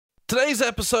Today's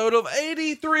episode of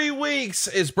 83 Weeks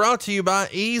is brought to you by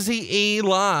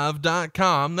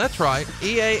EasyELive.com. That's right,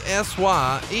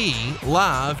 EASYE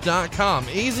Live.com.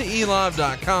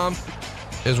 EasyELive.com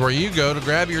is where you go to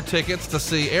grab your tickets to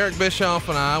see Eric Bischoff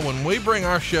and I when we bring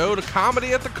our show to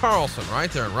Comedy at the Carlson right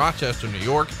there in Rochester, New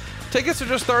York. Tickets are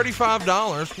just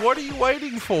 $35. What are you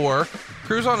waiting for?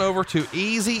 Cruise on over to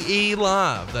Easy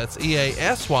Live. That's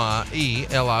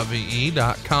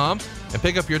EasyELive.com and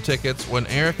pick up your tickets when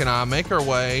Eric and I make our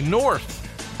way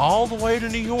north all the way to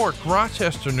New York,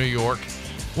 Rochester, New York.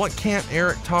 What can't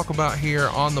Eric talk about here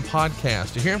on the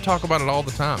podcast? You hear him talk about it all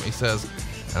the time. He says,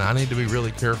 and I need to be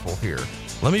really careful here.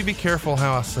 Let me be careful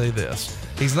how I say this.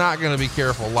 He's not going to be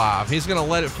careful live. He's going to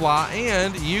let it fly,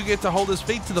 and you get to hold his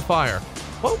feet to the fire.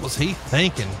 What was he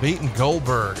thinking beating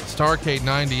Goldberg at Starrcade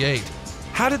 98?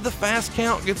 How did the fast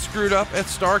count get screwed up at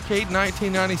Starrcade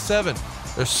 1997?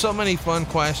 There's so many fun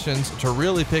questions to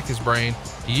really pick his brain.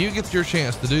 You get your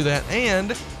chance to do that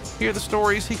and hear the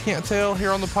stories he can't tell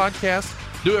here on the podcast.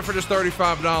 Do it for just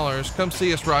 $35. Come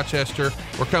see us, Rochester.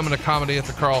 We're coming to Comedy at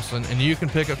the Carlson, and you can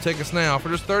pick up tickets now for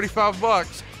just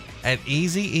 $35 at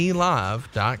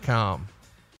EasyELive.com.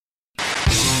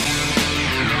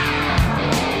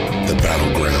 The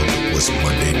battleground was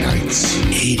Monday nights.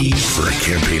 80 for a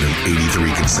campaign of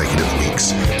 83 consecutive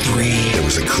weeks. 3. There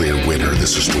was a clear winner in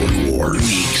this historic war.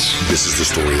 Weeks. This is the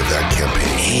story of that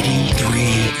campaign.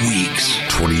 83 weeks.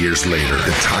 20 years later,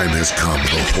 the time has come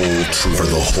for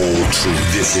the whole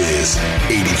truth. This is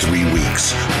 83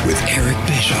 Weeks with Eric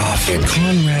Bischoff and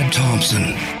Conrad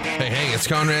Thompson. Hey, it's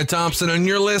Conrad Thompson, and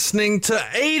you're listening to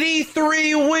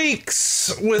 83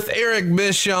 Weeks with Eric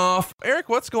Bischoff. Eric,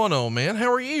 what's going on, man? How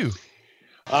are you?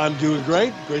 I'm doing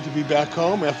great. Great to be back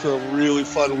home after a really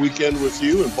fun weekend with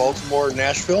you in Baltimore and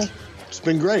Nashville. It's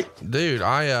been great. Dude,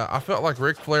 I felt like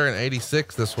Ric Flair in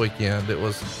 86 this weekend. It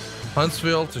was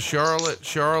Huntsville to Charlotte,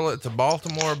 Charlotte to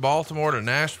Baltimore, Baltimore to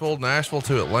Nashville, Nashville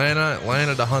to Atlanta,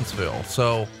 Atlanta to Huntsville.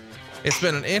 So it's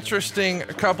been an interesting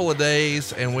couple of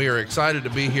days, and we are excited to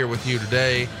be here with you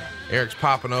today. Eric's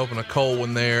popping open a cold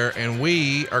one there, and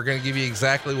we are going to give you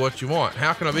exactly what you want.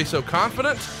 How can I be so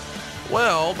confident?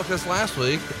 Well, because last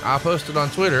week I posted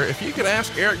on Twitter, if you could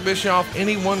ask Eric Bischoff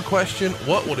any one question,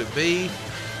 what would it be?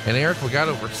 And Eric, we got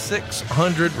over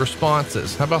 600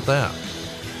 responses. How about that?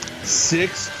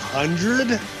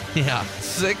 600? Yeah,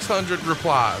 600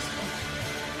 replies.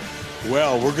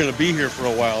 Well, we're going to be here for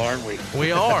a while, aren't we?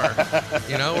 We are.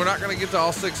 You know, we're not going to get to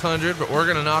all 600, but we're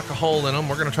going to knock a hole in them.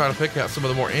 We're going to try to pick out some of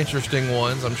the more interesting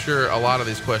ones. I'm sure a lot of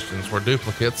these questions were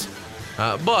duplicates,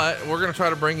 but we're going to try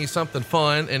to bring you something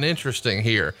fun and interesting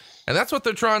here. And that's what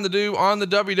they're trying to do on the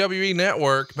WWE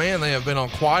Network. Man, they have been on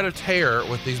quite a tear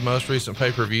with these most recent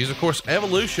pay-per-views. Of course,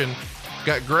 Evolution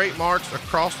got great marks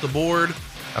across the board.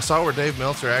 I saw where Dave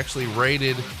Meltzer actually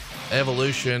rated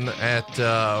Evolution at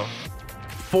 4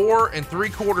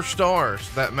 3/4 stars,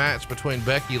 that match between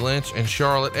Becky Lynch and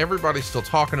Charlotte. Everybody's still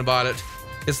talking about it.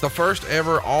 It's the first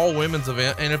ever all women's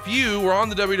event. And if you were on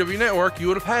the WWE Network, you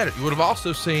would have had it. You would have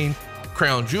also seen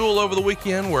Crown Jewel over the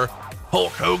weekend, where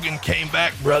Hulk Hogan came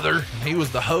back, brother. He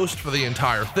was the host for the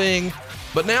entire thing.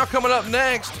 But now coming up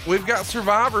next, we've got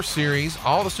Survivor Series.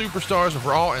 All the superstars of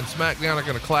Raw and SmackDown are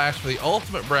going to clash for the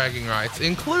ultimate bragging rights,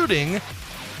 including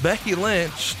Becky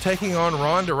Lynch taking on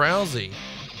Ronda Rousey.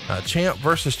 Champ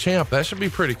versus champ. That should be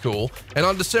pretty cool. And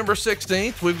on December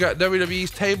 16th, we've got WWE's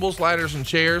Tables, Ladders, and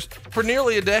Chairs. For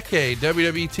nearly a decade,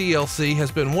 WWE TLC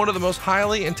has been one of the most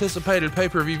highly anticipated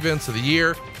pay-per-view events of the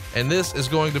year, and this is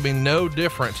going to be no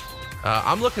different.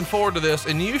 I'm looking forward to this,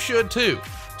 and you should too.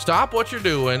 Stop what you're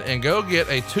doing and go get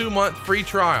a 2-month free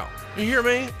trial. You hear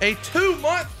me? A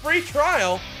 2-month free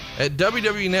trial at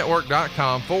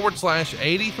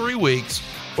WWENetwork.com/83 weeks.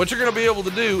 What you're going to be able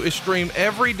to do is stream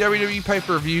every WWE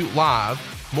pay-per-view live,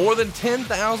 more than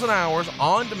 10,000 hours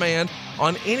on demand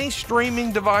on any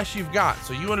streaming device you've got.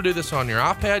 So you want to do this on your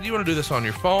iPad, you want to do this on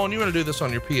your phone, you want to do this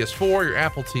on your PS4, your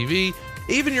Apple TV,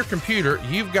 even your computer,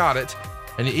 you've got it.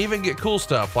 And you even get cool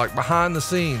stuff like behind the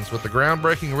scenes with the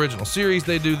groundbreaking original series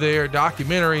they do there,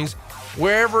 documentaries,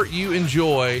 wherever you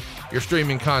enjoy your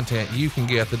streaming content, you can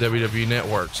get the WWE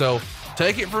Network. So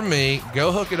take it from me,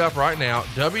 go hook it up right now,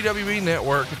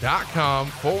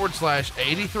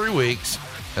 WWENetwork.com/83 weeks,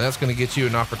 and that's going to get you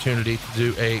an opportunity to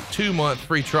do a 2-month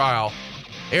free trial.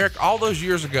 Eric, all those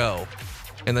years ago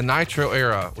in the Nitro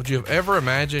era, would you have ever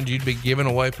imagined you'd be giving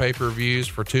away pay-per-views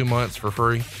for 2 months for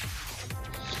free?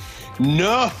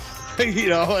 No,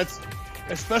 it's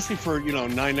especially for,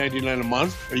 $9.99 a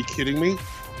month. Are you kidding me?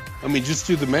 I mean, just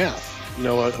do the math.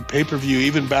 A pay-per-view,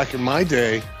 even back in my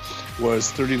day,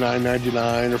 was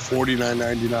 $39.99 or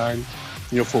 $49.99,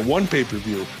 for one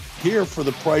pay-per-view. Here, for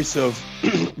the price of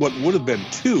what would have been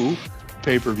 2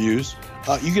 pay-per-views,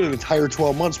 you get an entire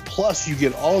 12 months, plus you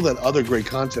get all that other great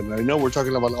content. And I know we're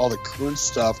talking about all the current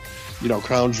stuff, you know,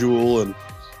 Crown Jewel and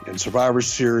Survivor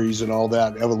Series and all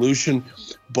that, Evolution.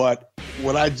 But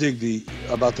what I dig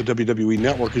about the WWE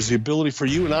Network is the ability for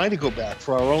you and I to go back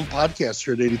for our own podcast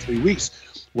here at 83 Weeks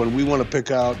when we want to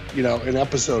pick out, you know, an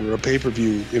episode or a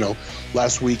pay-per-view. You know,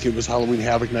 last week it was Halloween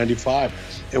Havoc 95,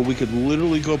 and we could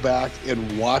literally go back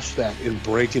and watch that and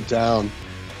break it down.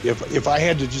 If I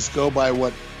had to just go by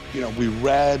what, you know, we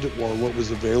read or what was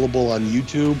available on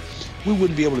YouTube, we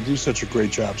wouldn't be able to do such a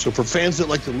great job. So for fans that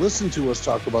like to listen to us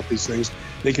talk about these things,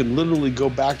 they can literally go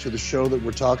back to the show that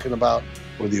we're talking about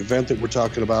or the event that we're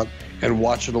talking about and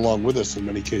watch it along with us in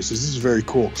many cases. This is very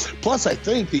cool. Plus, I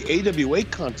think the AWA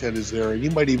content is there, and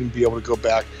you might even be able to go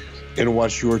back and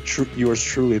watch yours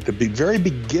truly at the very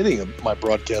beginning of my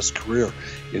broadcast career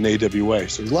in AWA.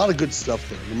 So there's a lot of good stuff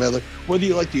there. No matter whether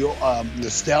you like the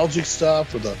nostalgic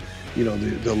stuff or the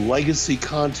legacy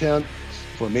content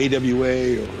from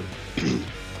AWA or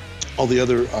all the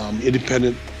other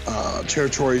independent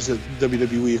territories that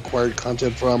WWE acquired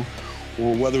content from,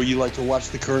 or whether you like to watch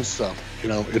the current stuff. You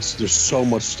know, there's so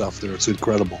much stuff there. It's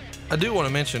incredible. I do want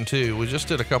to mention too, we just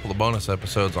did a couple of bonus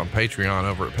episodes on Patreon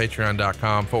over at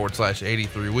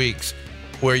patreon.com/83 weeks,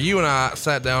 where you and I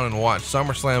sat down and watched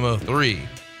SummerSlam 03,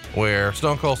 where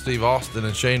Stone Cold Steve Austin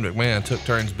and Shane McMahon took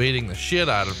turns beating the shit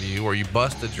out of you, where you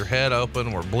busted your head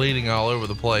open, were bleeding all over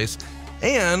the place.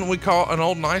 And we caught an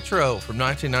old Nitro from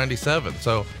 1997.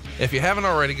 So if you haven't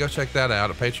already, go check that out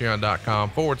at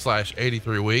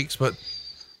patreon.com/83 weeks. But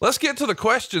let's get to the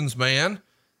questions, man.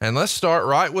 And let's start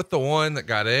right with the one that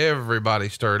got everybody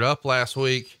stirred up last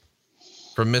week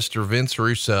from Mr. Vince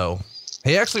Russo.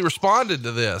 He actually responded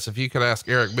to this. If you could ask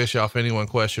Eric Bischoff any one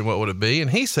question, what would it be?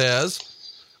 And he says,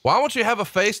 why won't you have a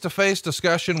face-to-face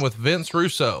discussion with Vince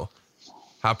Russo?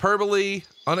 Hyperbole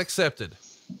unaccepted.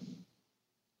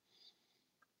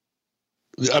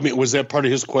 I mean, was that part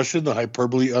of his question, the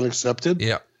hyperbole unaccepted?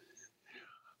 Yeah.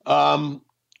 No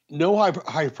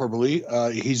hyperbole.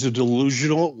 He's a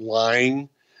delusional, lying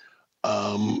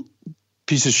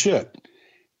piece of shit.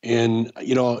 And,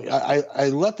 you know, I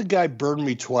let the guy burn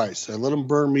me twice. I let him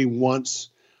burn me once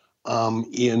in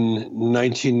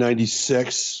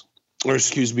 1996, or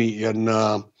excuse me, in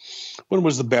when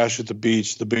was the Bash at the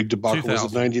Beach? The big debacle, 2000.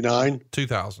 Was it 99?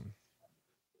 2000.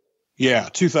 Yeah,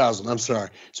 2000. I'm sorry.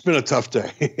 It's been a tough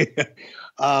day.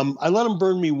 I let him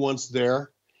burn me once there,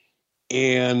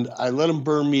 and I let him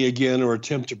burn me again, or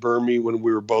attempt to burn me, when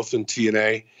we were both in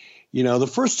TNA. You know, the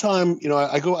first time, you know,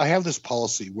 I have this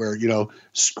policy where, you know,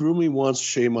 screw me once,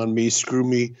 shame on me, screw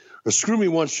me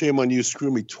once, shame on you, screw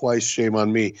me twice, shame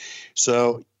on me.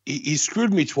 So he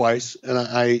screwed me twice, and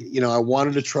I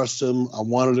wanted to trust him. I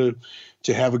wanted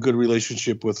to have a good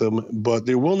relationship with him, but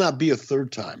there will not be a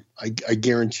third time. I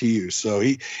guarantee you. So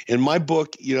in my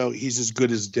book, you know, he's as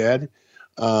good as dead.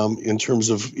 In terms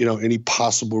of, you know, any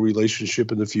possible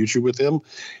relationship in the future with him.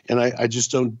 And I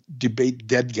just don't debate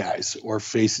dead guys or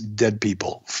face dead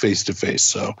people face to face.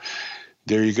 So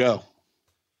there you go.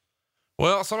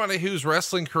 Well, somebody whose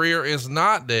wrestling career is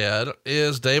not dead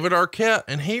is David Arquette.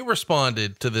 And he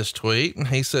responded to this tweet and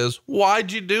he says,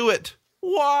 why'd you do it?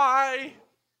 Why?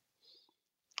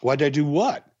 Why'd I do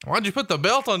what? Why'd you put the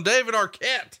belt on David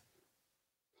Arquette?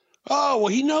 Oh, well,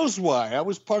 he knows why. I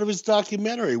was part of his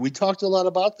documentary. We talked a lot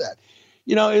about that.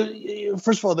 You know,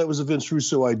 first of all, that was a Vince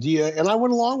Russo idea, and I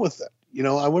went along with it. You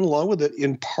know, I went along with it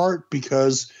in part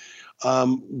because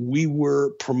we were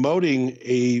promoting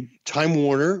a Time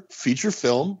Warner feature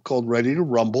film called Ready to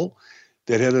Rumble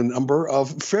that had a number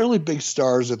of fairly big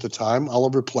stars at the time.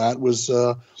 Oliver Platt was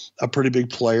a pretty big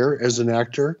player as an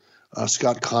actor.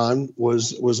 Scott Conn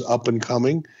was up and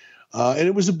coming, and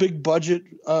it was a big budget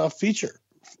feature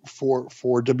for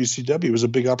WCW. It was a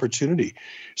big opportunity.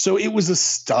 So it was a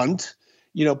stunt.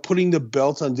 You know, putting the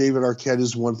belt on David Arquette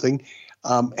is one thing.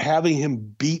 Having him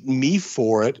beat me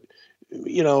for it,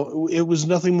 you know, it was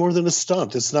nothing more than a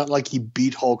stunt. It's not like he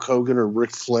beat Hulk Hogan or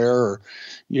Ric Flair or,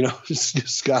 you know,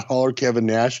 Scott Hall or Kevin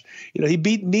Nash. You know, he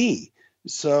beat me.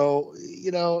 So,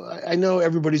 you know, I know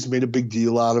everybody's made a big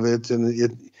deal out of it, and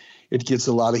it gets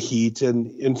a lot of heat.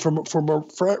 And from a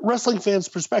wrestling fan's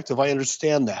perspective, I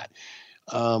understand that.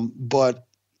 But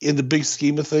in the big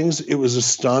scheme of things, it was a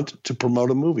stunt to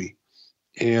promote a movie,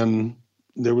 and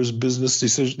there was a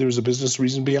business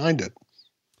reason behind it,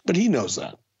 but he knows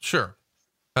that. Sure.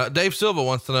 Dave Silva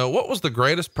wants to know, what was the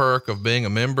greatest perk of being a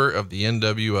member of the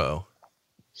NWO?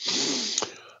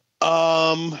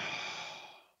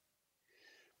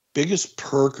 Biggest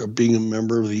perk of being a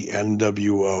member of the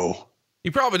NWO.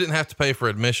 You probably didn't have to pay for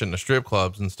admission to strip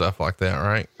clubs and stuff like that,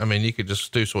 right? I mean, you could just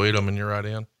stew sweet them and you're right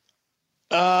in.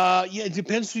 Yeah, it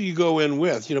depends who you go in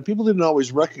with. You know, people didn't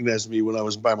always recognize me when I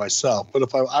was by myself. But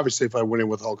if I went in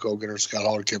with Hulk Hogan or Scott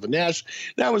Hall or Kevin Nash,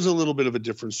 that was a little bit of a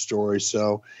different story.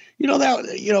 So, that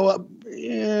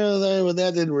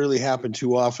didn't really happen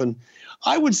too often.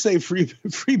 I would say free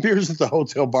beers at the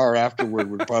hotel bar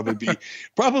afterward would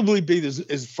probably be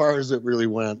as far as it really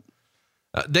went.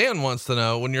 Dan wants to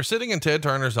know, when you're sitting in Ted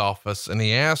Turner's office and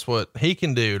he asks what he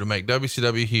can do to make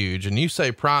WCW huge, and you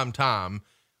say prime time,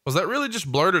 was that really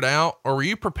just blurted out, or were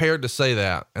you prepared to say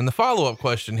that? And the follow-up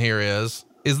question here is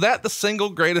that the single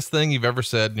greatest thing you've ever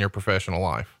said in your professional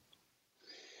life?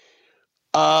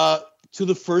 To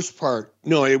the first part,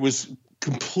 no, it was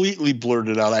completely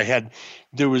blurted out.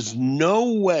 There was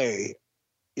no way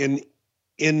in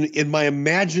my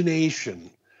imagination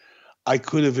I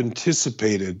could have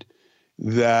anticipated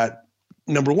that,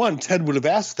 number one, Ted would have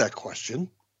asked that question.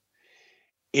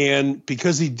 And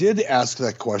because he did ask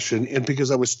that question, and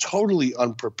because I was totally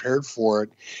unprepared for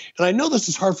it, and I know this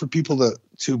is hard for people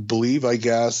to believe, I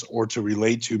guess, or to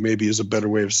relate to, maybe is a better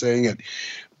way of saying it.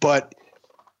 But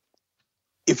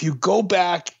if you go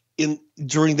back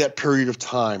during that period of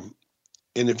time,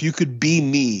 and if you could be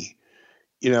me,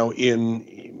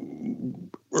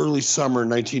 in early summer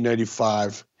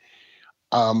 1995,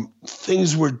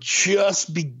 things were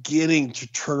just beginning to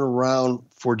turn around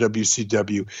for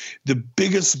WCW. The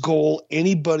biggest goal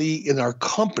anybody in our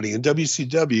company in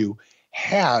WCW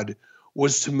had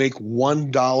was to make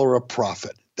 $1 a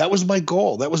profit. That was my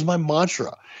goal. That was my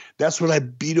mantra. That's what I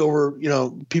beat over,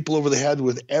 people over the head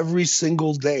with every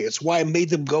single day. It's why I made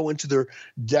them go into their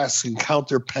desks and count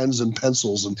their pens and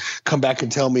pencils and come back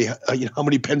and tell me, how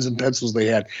many pens and pencils they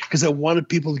had. Because I wanted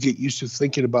people to get used to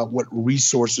thinking about what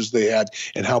resources they had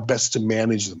and how best to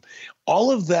manage them.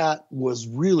 All of that was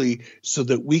really so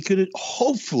that we could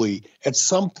hopefully at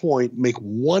some point make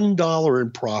 $1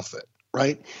 in profit,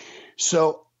 right?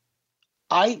 So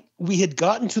we had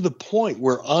gotten to the point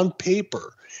where on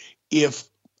paper, if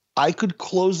I could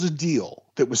close a deal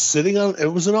that was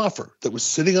it was an offer that was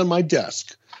sitting on my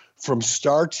desk from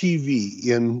Star TV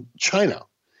in China.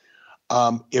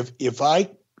 If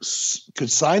I could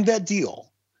sign that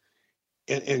deal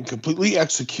and completely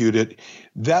execute it,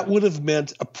 that would have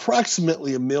meant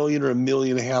approximately $1 million or $1.5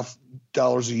 million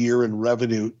a year in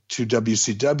revenue to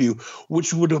WCW,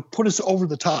 which would have put us over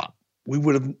the top. We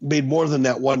would have made more than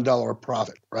that $1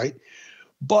 profit, right?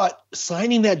 But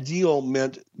signing that deal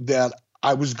meant that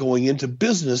I was going into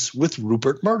business with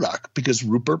Rupert Murdoch, because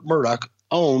Rupert Murdoch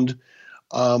owned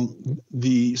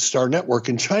the Star Network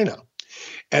in China.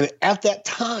 And at that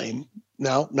time,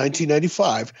 now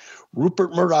 1995,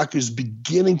 Rupert Murdoch is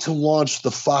beginning to launch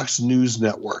the Fox News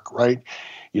Network, right?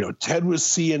 Ted was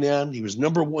CNN. He was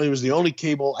number one. He was the only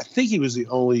cable. I think he was the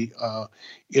only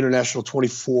international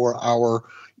 24-hour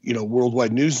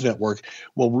worldwide news network.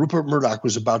 Well, Rupert Murdoch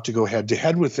was about to go head to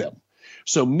head with them.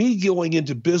 So me going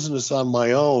into business on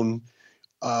my own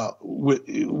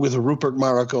with a Rupert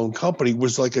Murdoch owned company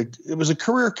was it was a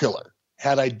career killer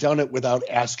had I done it without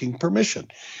asking permission.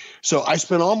 So I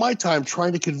spent all my time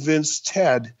trying to convince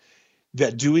Ted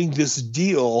that doing this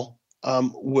deal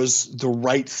was the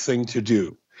right thing to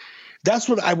do. That's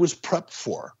what I was prepped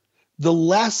for. The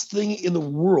last thing in the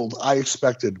world I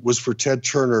expected was for Ted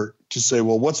Turner to say,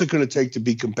 well, what's it going to take to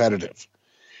be competitive?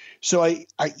 So I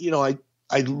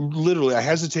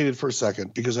hesitated for a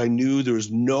second because I knew there was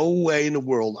no way in the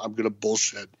world I'm going to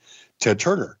bullshit Ted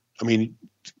Turner. I mean,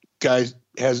 guy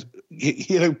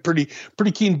he had a pretty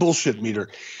keen bullshit meter.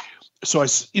 So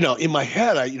in my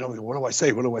head, what do I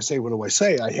say? What do I say? What do I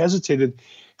say? I hesitated,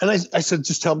 and I said,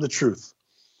 just tell him the truth.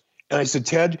 And I said,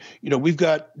 Ted, we've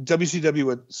got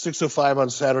WCW at 6:05 on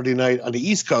Saturday night on the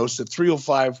East Coast, at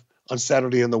 3:05 on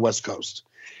Saturday on the West Coast.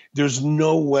 There's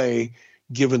no way,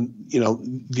 given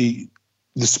the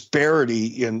disparity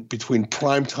in between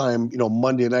primetime,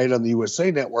 Monday night on the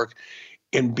USA Network,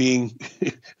 and being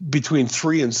between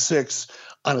 3 and 6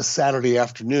 on a Saturday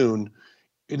afternoon,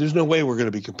 there's no way we're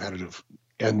going to be competitive.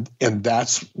 And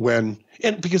that's when,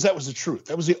 and because that was the truth.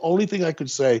 That was the only thing I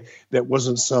could say that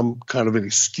wasn't some kind of an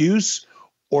excuse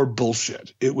or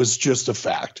bullshit. It was just a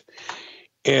fact.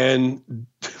 And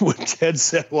when Ted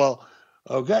said, well,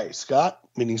 okay, Scott,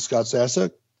 meaning Scott Sassa,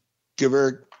 give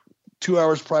her 2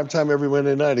 hours prime time every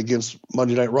Monday night against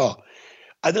Monday Night Raw.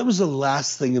 That was the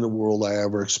last thing in the world I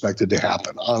ever expected to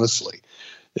happen, honestly.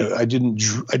 I didn't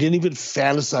even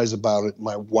fantasize about it in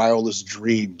my wildest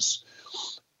dreams.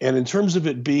 And in terms of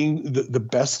it being the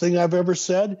best thing I've ever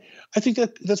said, I think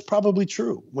that's probably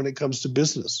true when it comes to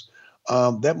business.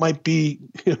 that might be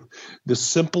the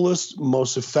simplest,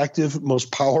 most effective,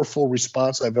 most powerful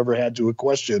response I've ever had to a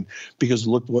question, because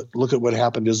look at what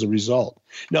happened as a result.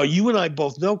 Now, you and I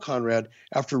both know, Conrad,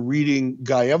 after reading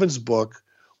Guy Evans' book,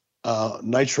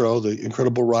 Nitro, The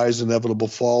Incredible Rise, Inevitable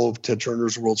Fall of Ted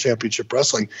Turner's World Championship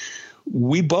Wrestling,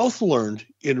 we both learned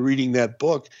in reading that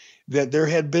book that there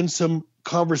had been some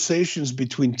conversations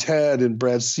between Ted and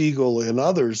Brad Siegel and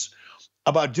others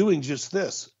about doing just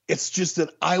this. It's just that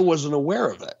I wasn't aware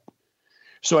of it.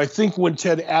 So I think when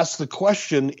Ted asked the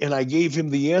question and I gave him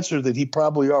the answer that he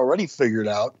probably already figured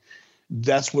out,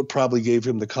 that's what probably gave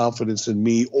him the confidence in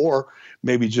me, or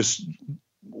maybe just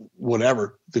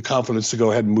whatever, the confidence to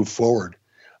go ahead and move forward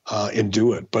and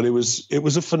do it. But it was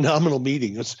a phenomenal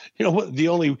meeting. It's, the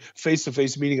only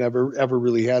face-to-face meeting I've ever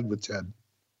really had with Ted.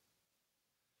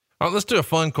 All right, let's do a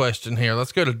fun question here.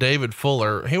 Let's go to David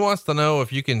Fuller. He wants to know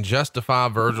if you can justify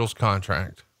Virgil's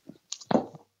contract.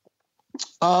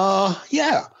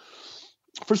 Yeah.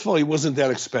 First of all, he wasn't that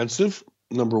expensive.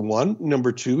 Number one.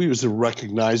 Number two, he was a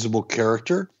recognizable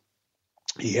character.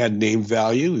 He had name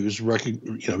value. He was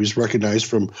recognized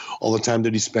from all the time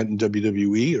that he spent in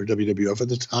WWE or WWF at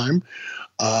the time.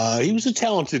 He was a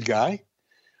talented guy.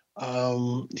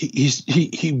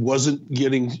 He wasn't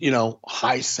getting,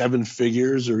 high seven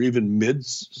figures or even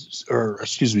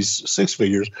six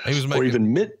figures. He was making, or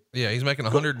even mid. Yeah. He's making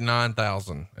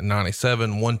 109,000 in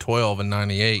 97, 112 in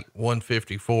 98,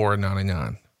 154 in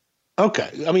 99. Okay.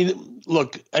 I mean,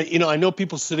 look, I know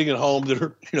people sitting at home that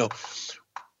are,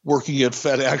 working at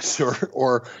FedEx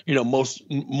or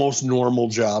most normal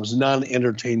jobs,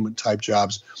 non-entertainment type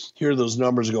jobs, hear those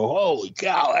numbers and go, holy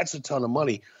cow, that's a ton of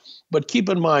money. But keep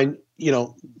in mind,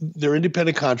 they're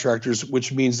independent contractors,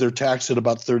 which means they're taxed at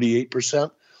about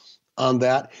 38% on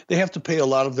that. They have to pay a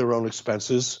lot of their own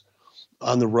expenses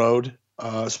on the road,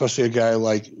 especially a guy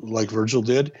like Virgil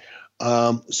did.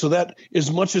 So that, as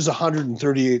much as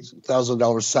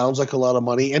 $138,000 sounds like a lot of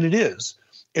money, and it is,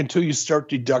 until you start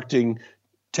deducting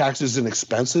taxes and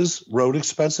expenses, road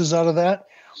expenses out of that,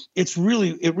 it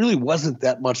really wasn't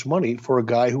that much money for a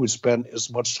guy who had spent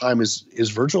as much time as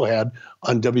Virgil had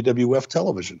on WWF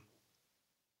television.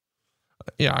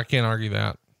 Yeah, I can't argue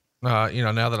that. Now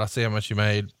that I see how much you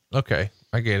made, okay,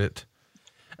 I get it.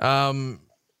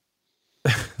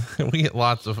 We get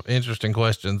lots of interesting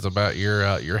questions about your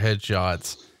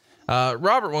headshots.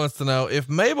 Robert wants to know, if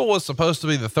Mabel was supposed to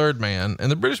be the third man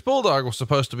and the British Bulldog was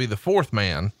supposed to be the fourth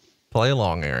man, play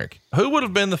along, Eric, who would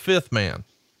have been the fifth man?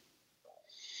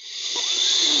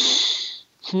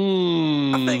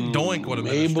 I think Doink would have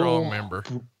been a strong member.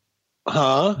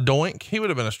 Huh? Doink, he would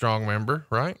have been a strong member,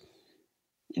 right?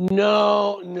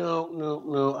 No.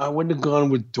 I wouldn't have gone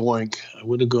with Doink.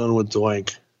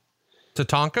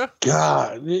 Tatanka?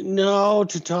 God, no,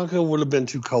 Tatanka would have been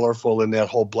too colorful in that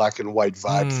whole black and white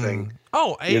vibe thing.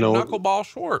 Oh, Abe Knuckleball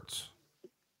Schwartz.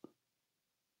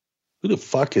 Who the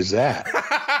fuck is that?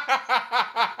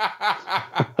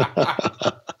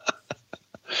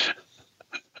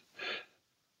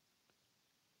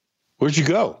 Where'd you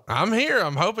go? I'm here.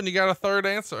 I'm hoping you got a third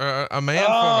answer, a man for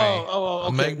me.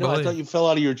 Oh, okay. No, I thought you fell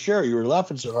out of your chair. You were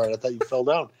laughing so hard. I thought you fell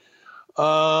down.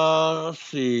 Let's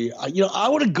see. I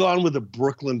would have gone with a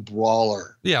Brooklyn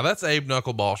Brawler. Yeah, that's Abe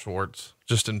Knuckleball Schwartz,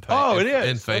 just in paint. Oh, it is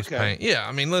in face paint. Yeah,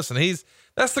 I mean, listen,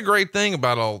 that's the great thing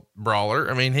about old Brawler.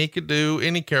 I mean, he could do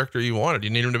any character you wanted. You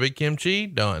need him to be Kimchi,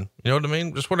 done. You know what I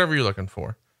mean? Just whatever you're looking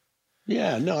for.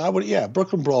 Yeah, no, I would. Yeah,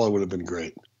 Brooklyn Brawler would have been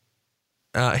great.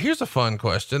 Here's a fun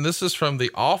question. This is from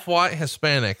the Off-White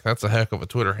Hispanic. That's a heck of a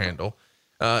Twitter handle.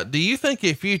 Do you think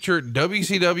a future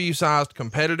WCW sized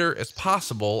competitor is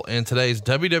possible in today's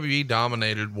WWE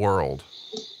dominated world?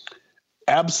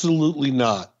 Absolutely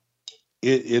not.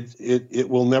 It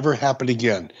will never happen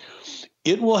again.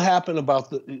 It will happen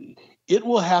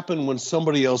when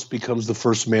somebody else becomes the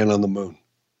first man on the moon.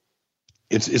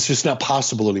 It's just not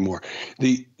possible anymore.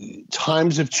 The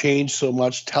times have changed so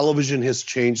much. Television has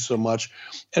changed so much,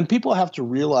 and people have to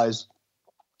realize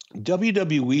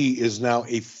WWE is now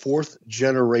a fourth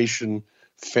generation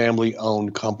family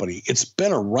owned company. It's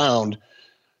been around,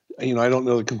 I don't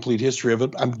know the complete history of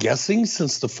it. I'm guessing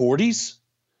since the 40s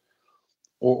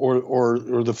or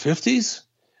the 50s.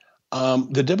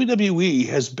 The WWE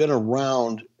has been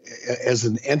around as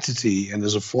an entity and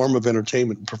as a form of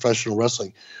entertainment and professional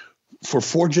wrestling for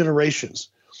 4 generations.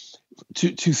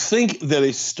 To think that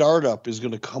a startup is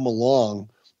going to come along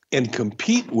and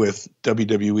compete with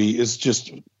WWE is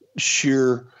just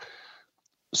sheer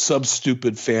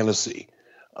sub-stupid fantasy.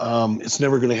 It's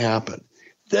never going to happen.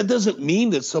 That doesn't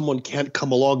mean that someone can't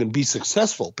come along and be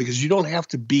successful, because you don't have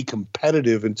to be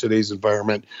competitive in today's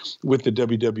environment with the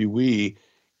WWE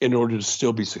in order to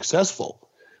still be successful.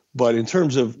 But in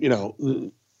terms of,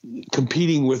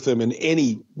 competing with them in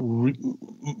any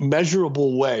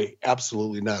measurable way,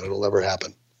 absolutely not. It'll never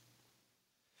happen.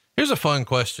 Here's a fun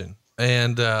question.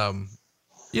 And,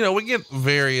 we get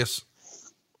various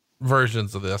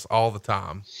versions of this all the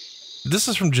time. This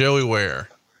is from Joey Ware.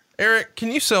 Eric,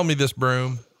 can you sell me this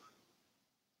broom?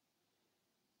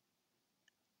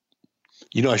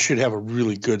 I should have a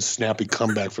really good snappy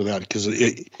comeback for that because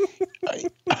I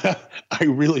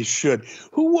really should.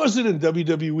 Who was it in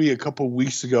WWE a couple of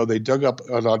weeks ago? They dug up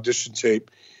an audition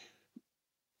tape.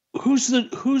 Who's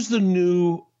the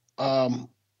new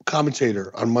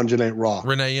commentator on Monday Night Raw?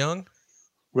 Renee Young.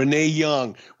 Renee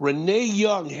Young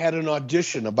had an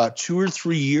audition about 2 or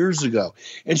 3 years ago,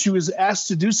 and she was asked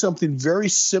to do something very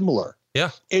similar.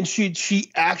 Yeah. And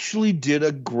she actually did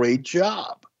a great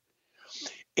job.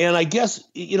 And I guess,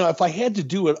 if I had to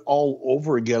do it all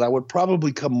over again, I would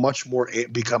probably become much more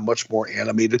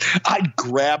animated. I'd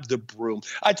grab the broom.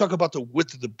 I talk about the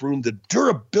width of the broom. The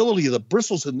durability of the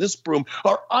bristles in this broom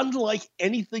are unlike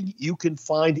anything you can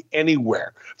find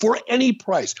anywhere for any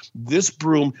price. This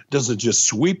broom doesn't just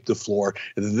sweep the floor.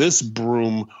 This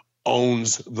broom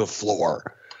owns the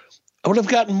floor. I would have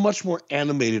gotten much more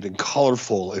animated and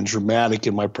colorful and dramatic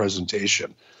in my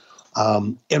presentation.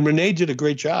 And Renee did a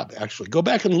great job, actually. Go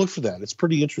back and look for that. It's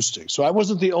pretty interesting. So I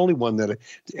wasn't the only one that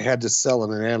had to sell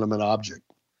an inanimate object.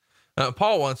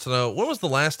 Paul wants to know, when was the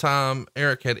last time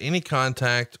Eric had any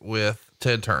contact with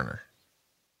Ted Turner?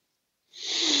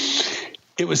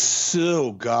 It was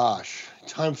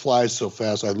time flies so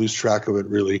fast. I lose track of it,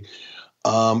 really.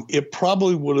 It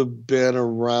probably would have been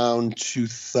around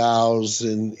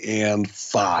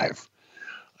 2005,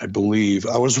 I believe.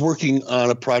 I was working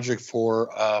on a project for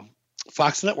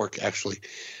Fox Network, actually,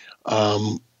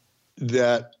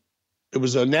 that it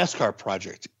was a NASCAR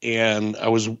project, and I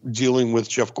was dealing with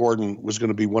Jeff Gordon was going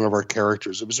to be one of our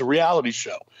characters. It was a reality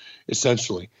show,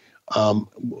 essentially,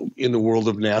 in the world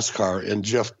of NASCAR, and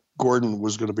Jeff Gordon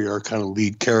was going to be our kind of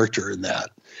lead character in that,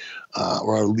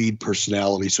 or our lead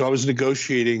personality. So I was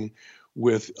negotiating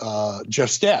with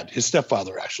Jeff's dad, his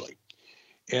stepfather, actually.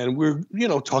 And we're,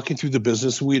 talking through the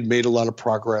business. We had made a lot of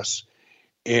progress.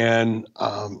 And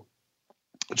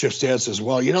Jeff's dad says,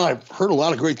 well, I've heard a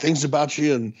lot of great things about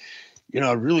you. And,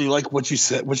 I really like what you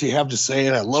said, what you have to say.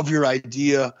 And I love your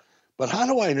idea. But how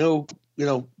do I know,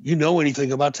 you know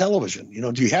anything about television?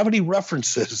 Do you have any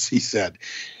references? He said.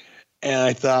 And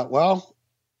I thought, well,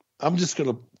 I'm just going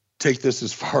to take this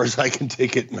as far as I can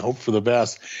take it and hope for the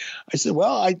best. I said,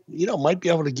 well, I might be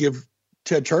able to give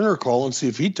Ted Turner a call and see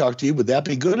if he'd talk to you. Would that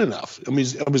be good enough? I mean,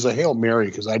 it was a Hail Mary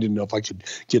because I didn't know if I could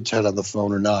get Ted on the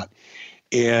phone or not.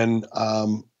 And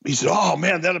he said, oh,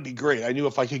 man, that'd be great. I knew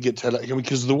if I could get Ted,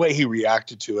 because of the way he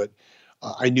reacted to it,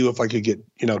 I knew if I could get,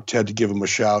 Ted to give him a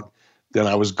shout, then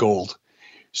I was gold.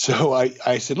 So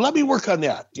I said, let me work on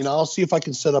that. I'll see if I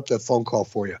can set up that phone call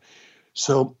for you.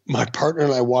 So my partner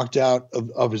and I walked out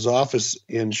of his office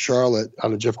in Charlotte,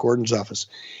 out of Jeff Gordon's office.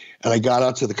 And I got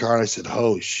out to the car and I said,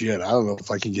 holy shit, I don't know if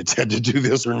I can get Ted to do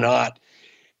this or not.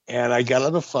 And I got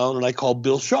on the phone and I called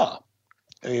Bill Shaw.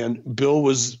 And Bill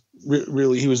was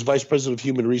he was vice president of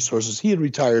human resources. He had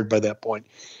retired by that point,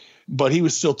 but he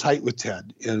was still tight with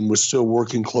Ted and was still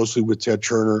working closely with Ted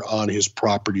Turner on his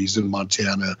properties in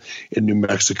Montana and New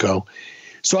Mexico.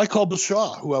 So I called Bill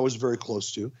Shaw, who I was very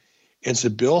close to, and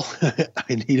said, Bill,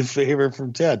 I need a favor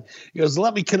from Ted. He goes,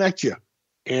 let me connect you.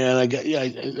 And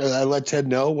I let Ted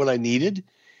know what I needed.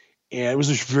 And it was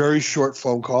a very short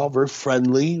phone call, very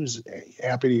friendly. He was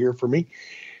happy to hear from me.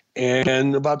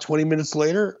 And about 20 minutes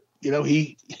later,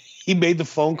 he made the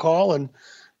phone call and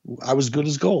I was good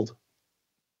as gold.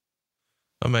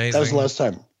 Amazing. That was the last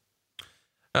time.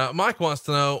 Mike wants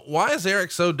to know, why is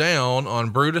Eric so down on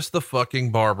Brutus the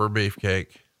fucking Barber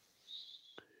Beefcake?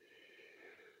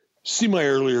 See my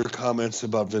earlier comments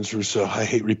about Vince Russo. I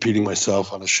hate repeating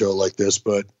myself on a show like this,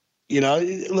 but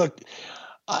look,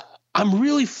 I'm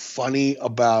really funny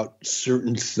about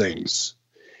certain things,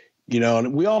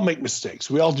 and we all make mistakes.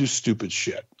 We all do stupid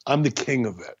shit. I'm the king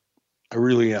of it. I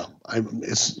really am. I'm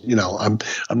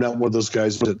not one of those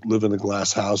guys that live in a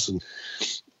glass house and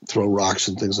throw rocks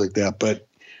and things like that. But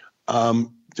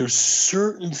there's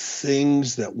certain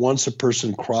things that once a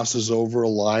person crosses over a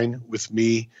line with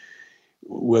me,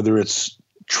 whether it's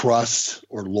trust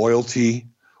or loyalty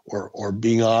or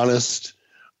being honest,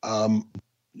 some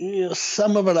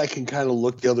of it I can kind of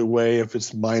look the other way if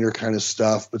it's minor kind of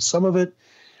stuff, but some of it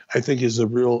I think is a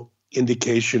real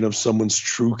indication of someone's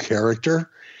true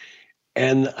character.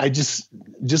 And I just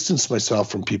distance myself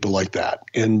from people like that.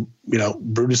 And,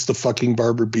 Brutus the fucking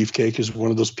Barber Beefcake is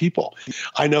one of those people.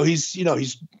 I know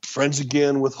he's friends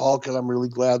again with Hulk, and I'm really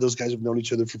glad those guys have known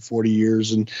each other for 40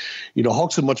 years. And,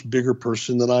 Hulk's a much bigger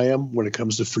person than I am when it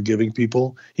comes to forgiving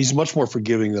people. He's much more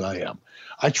forgiving than I am.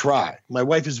 I try. My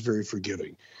wife is very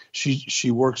forgiving.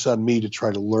 She works on me to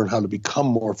try to learn how to become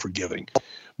more forgiving,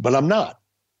 but I'm not,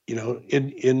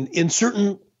 in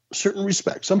certain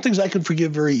respects. Some things I can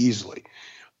forgive very easily,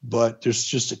 but there's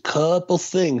just a couple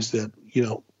things that,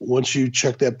 once you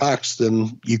check that box,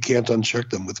 then you can't uncheck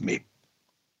them with me.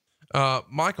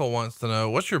 Michael wants to know,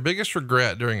 what's your biggest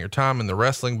regret during your time in the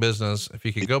wrestling business? If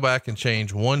you could go back and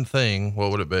change one thing,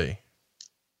 what would it be?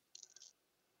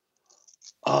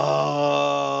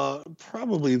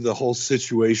 Probably the whole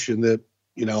situation that,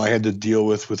 I had to deal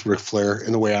with Ric Flair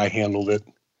and the way I handled it.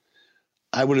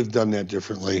 I would have done that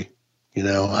differently.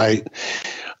 I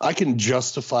can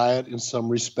justify it in some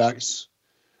respects,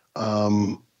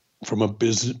 from a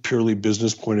purely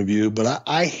business point of view, but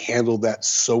I handled that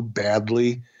so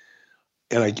badly.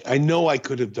 And I know I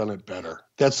could have done it better.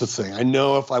 That's the thing. I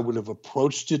know if I would have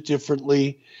approached it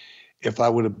differently, if I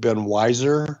would have been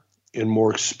wiser and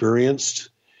more experienced,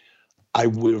 I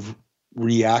would have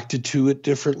reacted to it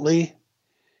differently.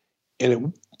 And it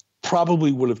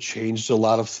probably would have changed a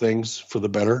lot of things for the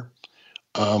better.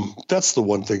 That's the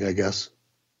one thing, I guess.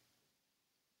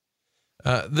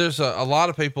 There's a lot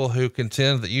of people who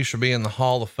contend that you should be in the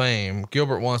Hall of Fame.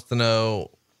 Gilbert wants to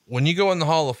know, when you go in the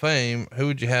Hall of Fame, who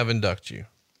would you have induct you?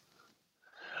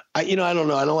 I don't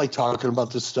know. I don't like talking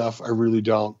about this stuff. I really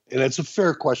don't. And it's a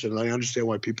fair question. And I understand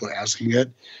why people are asking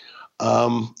it.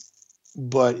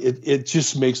 But it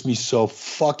just makes me so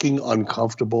fucking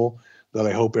uncomfortable that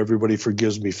I hope everybody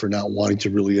forgives me for not wanting to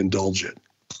really indulge it.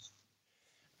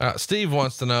 Steve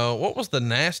wants to know, what was the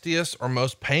nastiest or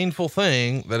most painful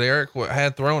thing that Eric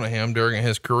had thrown at him during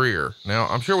his career? Now,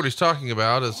 I'm sure what he's talking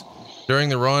about is during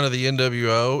the run of the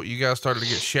NWO, you guys started to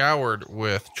get showered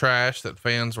with trash that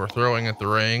fans were throwing at the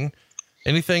ring.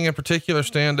 Anything in particular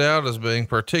stand out as being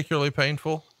particularly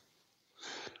painful?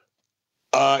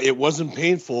 It wasn't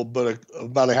painful, but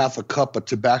about a half a cup of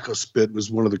tobacco spit was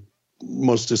one of the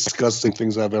most disgusting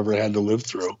things I've ever had to live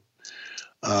through.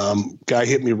 Guy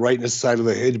hit me right in the side of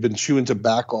the head. He'd been chewing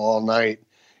tobacco all night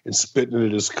and spitting it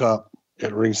in his cup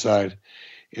at ringside.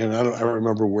 And I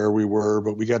remember where we were,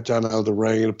 but we got down out of the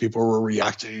ring and people were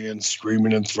reacting and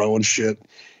screaming and throwing shit.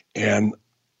 And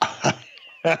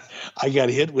I got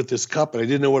hit with this cup and I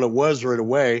didn't know what it was right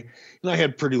away. And I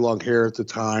had pretty long hair at the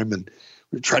time and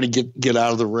we were trying to get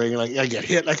out of the ring, and I got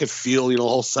hit and I could feel, the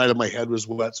whole side of my head was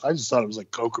wet. So I just thought it was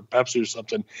like Coke or Pepsi or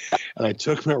something. And I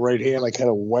took my right hand, I kind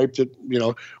of wiped it,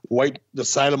 wiped the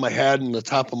side of my head and the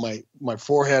top of my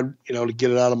forehead, to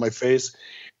get it out of my face.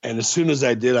 And as soon as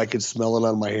I did, I could smell it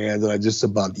on my hand, and I just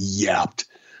about yapped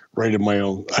right in my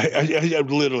own. I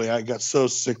literally, I got so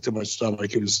sick to my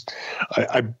stomach.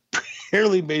 I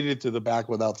barely made it to the back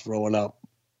without throwing up.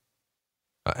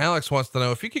 Alex wants to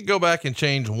know, if you could go back and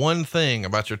change one thing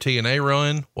about your TNA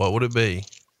run, what would it be?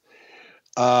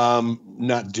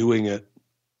 Not doing it.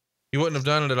 You wouldn't have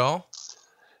done it at all?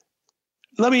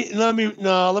 Let me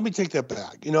take that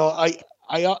back.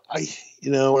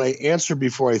 When I answer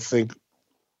before I think,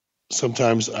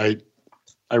 sometimes I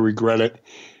regret it.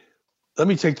 Let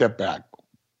me take that back.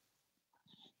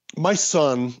 My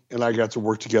son and I got to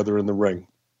work together in the ring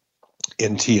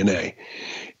in TNA.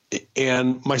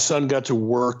 And my son got to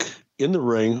work in the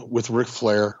ring with Ric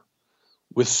Flair,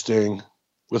 with Sting,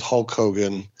 with Hulk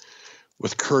Hogan,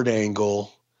 with Kurt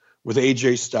Angle, with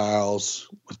AJ Styles,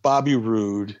 with Bobby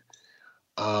Roode,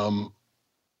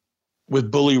 with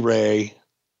Bully Ray,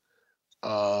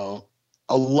 a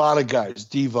lot of guys,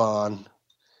 Devon.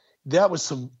 That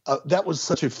was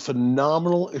such a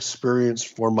phenomenal experience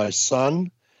for my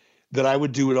son that I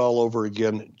would do it all over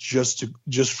again just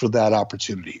for that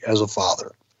opportunity as a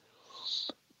father.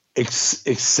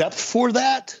 Except for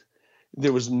that,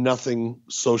 there was nothing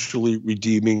socially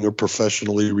redeeming or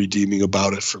professionally redeeming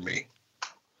about it for me.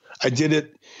 I did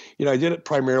it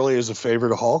primarily as a favor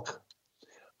to Hulk.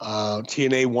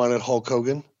 TNA wanted Hulk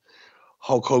Hogan.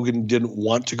 Hulk Hogan didn't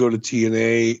want to go to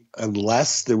TNA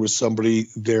unless there was somebody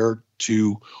there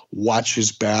to watch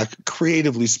his back,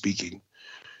 creatively speaking,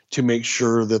 to make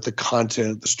sure that the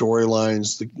content, the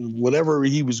storylines, whatever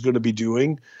he was going to be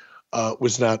doing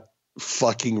was not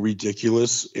fucking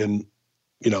ridiculous and,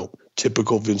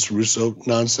 typical Vince Russo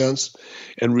nonsense.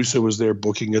 And Russo was there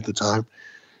booking at the time.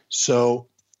 So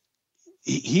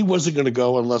he wasn't going to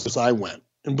go unless I went.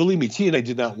 And believe me, TNA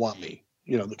did not want me.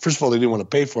 first of all, they didn't want to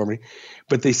pay for me,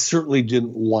 but they certainly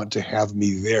didn't want to have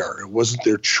me there. It wasn't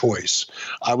their choice.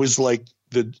 I was like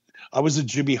I was a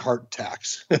Jimmy Hart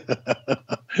tax,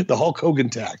 the Hulk Hogan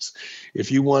tax.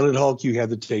 If you wanted Hulk, you had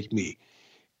to take me.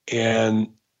 And,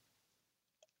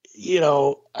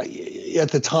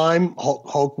 at the time,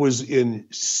 Hulk was in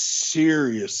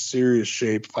serious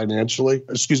shape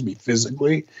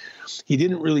physically. He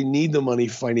didn't really need the money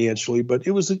financially, but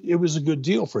it was a good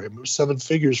deal for him. It was 7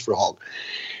 figures for Hulk.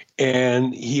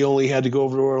 And he only had to go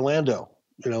over to Orlando,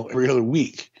 every other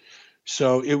week.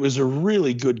 So it was a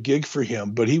really good gig for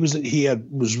him, but he was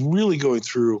really going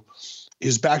through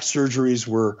his back surgeries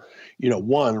were,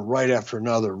 one right after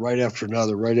another,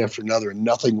 and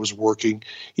nothing was working.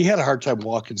 He had a hard time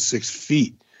walking 6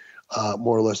 feet,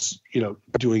 more or less,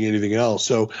 doing anything else.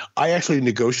 So I actually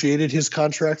negotiated his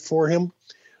contract for him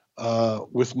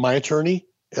with my attorney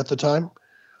at the time.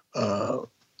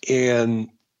 And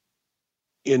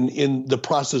in the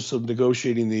process of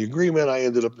negotiating the agreement, I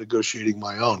ended up negotiating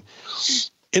my own.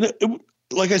 And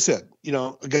like I said,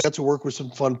 I got to work with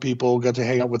some fun people, got to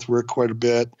hang out with Rick quite a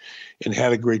bit and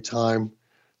had a great time,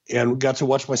 and got to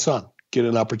watch my son get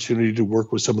an opportunity to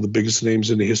work with some of the biggest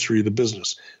names in the history of the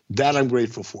business. That I'm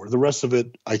grateful for. The rest of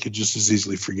it, I could just as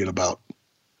easily forget about.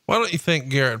 Why don't you think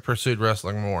Garrett pursued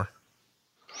wrestling more?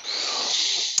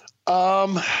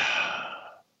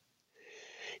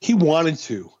 He wanted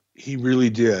to. He really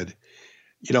did.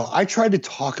 I tried to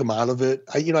talk him out of it.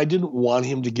 I didn't want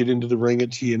him to get into the ring at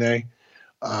TNA.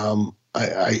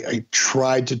 I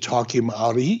tried to talk him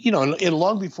out. And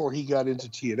long before he got into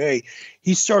TNA,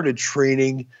 he started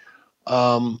training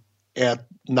at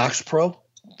Knox Pro,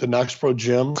 the Knox Pro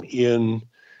gym in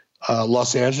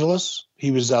Los Angeles. He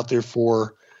was out there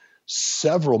for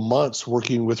several months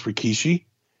working with Rikishi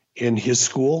in his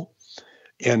school,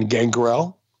 and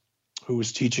Gangrel, who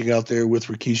was teaching out there with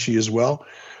Rikishi as well.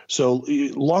 So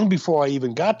long before I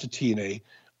even got to TNA,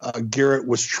 Garrett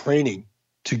was training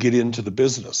to get into the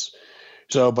business.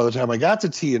 So by the time I got to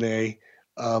TNA,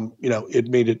 it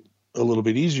made it a little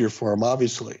bit easier for him,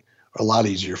 obviously, or a lot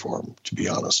easier for him, to be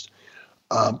honest.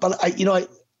 But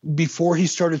before he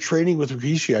started training with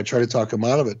Rikishi, I tried to talk him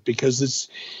out of it because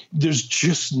there's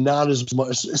just not as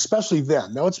much, especially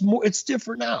then. Now it's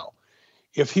different now.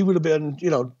 If he would have been,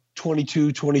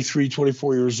 22, 23,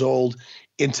 24 years old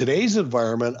in today's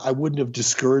environment, I wouldn't have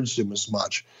discouraged him as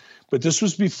much. But this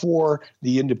was before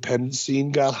the independent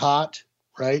scene got hot,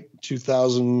 right?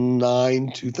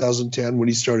 2009, 2010, when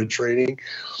he started training.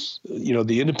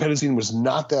 The independent scene was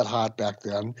not that hot back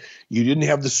then. You didn't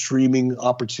have the streaming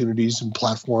opportunities and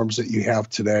platforms that you have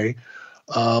today.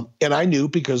 And I knew,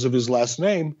 because of his last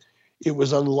name, it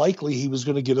was unlikely he was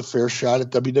going to get a fair shot at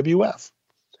WWF.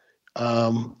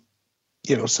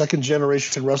 Second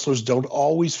generation wrestlers don't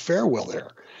always fare well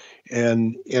there.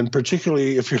 And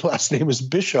particularly if your last name is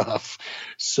Bischoff.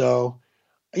 So,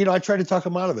 I tried to talk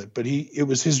him out of it, but it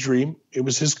was his dream. It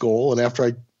was his goal. And after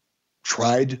I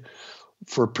tried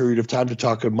for a period of time to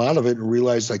talk him out of it and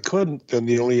realized I couldn't, then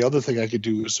the only other thing I could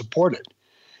do was support it.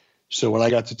 So when I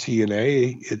got to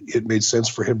TNA, it made sense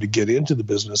for him to get into the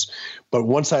business. But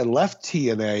once I left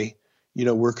TNA,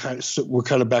 we're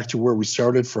kind of back to where we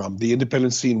started from. The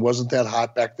independent scene wasn't that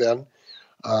hot back then.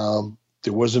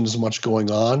 There wasn't as much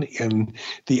going on, and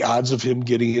the odds of him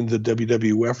getting into the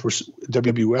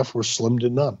WWF were slim to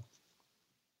none.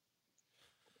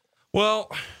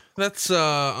 Well, that's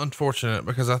unfortunate,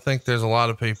 because I think there's a lot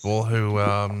of people who,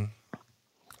 I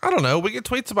don't know, we get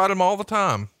tweets about him all the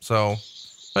time. So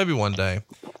maybe one day.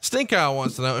 Stink Eye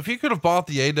wants to know, if you could have bought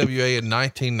the AWA in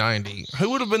 1990, who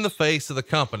would have been the face of the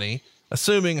company,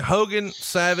 assuming Hogan,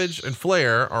 Savage, and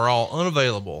Flair are all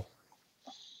unavailable?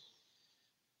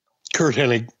 Curt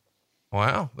Hennig.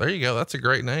 Wow. There you go. That's a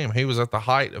great name. He was at the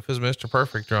height of his Mr.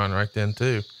 Perfect run right then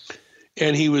too.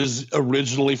 And he was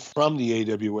originally from the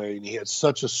AWA, and he had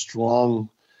such a strong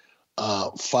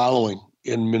following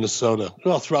in Minnesota,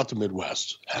 well, throughout the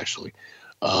Midwest, actually.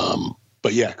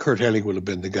 But yeah, Curt Hennig would have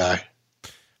been the guy.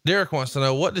 Derek wants to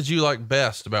know, what did you like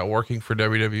best about working for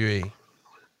WWE?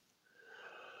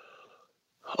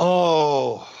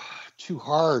 Oh, too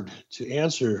hard to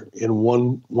answer in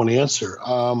one answer.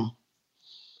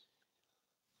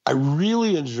 I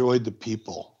really enjoyed the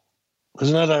people.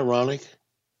 Isn't that ironic?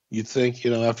 You'd think,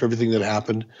 after everything that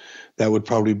happened, that would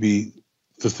probably be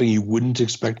the thing you wouldn't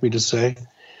expect me to say.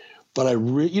 But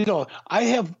I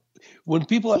have, when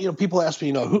people ask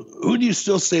me, who do you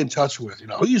still stay in touch with?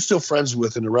 Who are you still friends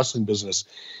with in the wrestling business?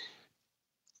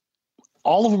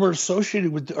 All of them are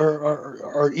associated with,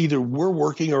 or either we're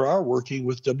working or are working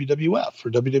with WWF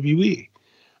or WWE.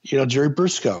 Jerry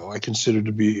Briscoe, I consider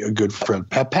to be a good friend.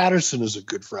 Pat Patterson is a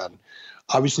good friend.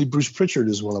 Obviously, Bruce Pritchard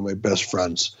is one of my best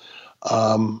friends.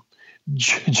 John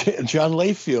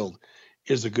Layfield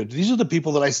is these are the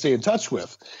people that I stay in touch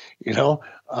with,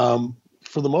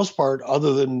 for the most part,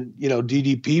 other than,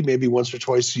 DDP, maybe once or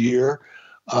twice a year.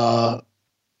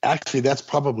 Actually, that's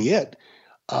probably it.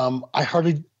 I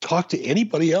hardly talk to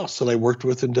anybody else that I worked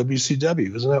with in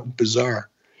WCW. Isn't that bizarre?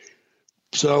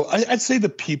 So I'd say the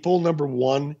people, number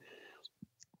one.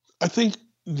 I think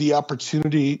the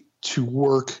opportunity to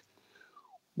work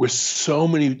with so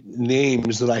many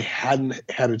names that I hadn't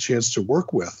had a chance to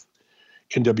work with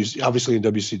obviously in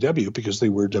WCW, because they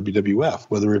were WWF,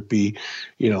 whether it be,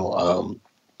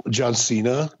 John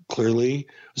Cena, clearly,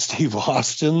 Steve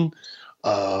Austin,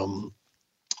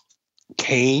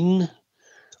 Kane,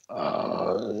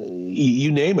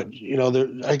 you name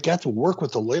it. I got to work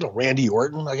with Randy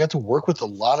Orton. I got to work with a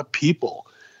lot of people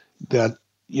that,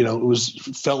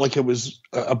 felt like it was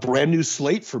a brand new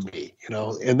slate for me,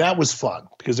 and that was fun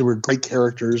because they were great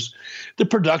characters. The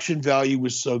production value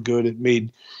was so good. It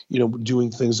made, doing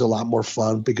things a lot more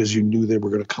fun because you knew they were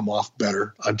going to come off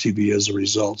better on TV as a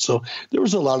result. So there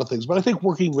was a lot of things, but I think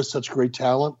working with such great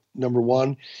talent, number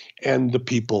one, and the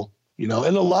people, and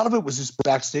a lot of it was just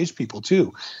backstage people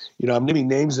too. I'm naming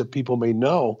names that people may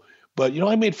know, but,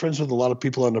 I made friends with a lot of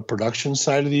people on the production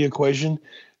side of the equation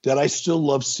that I still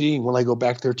love seeing when I go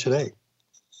back there today.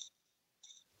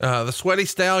 The Sweaty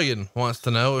Stallion wants to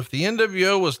know, if the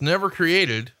NWO was never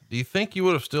created, do you think you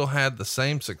would have still had the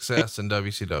same success in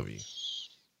WCW?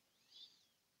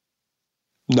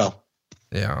 No.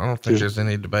 Yeah, I don't think there's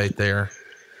any debate there.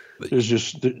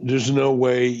 There's no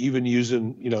way, even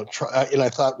using, and I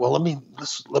thought, well, let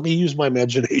me use my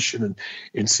imagination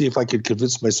and see if I could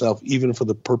convince myself, even for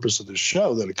the purpose of the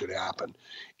show, that it could happen.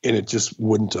 And it just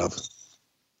wouldn't have.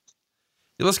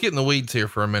 Let's get in the weeds here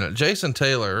for a minute. Jason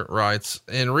Taylor writes,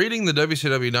 in reading the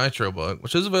WCW Nitro book,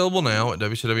 which is available now at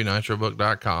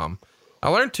wcwnitrobook.com, I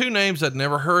learned two names I'd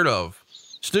never heard of: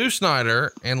 Stu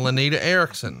Snyder and Lenita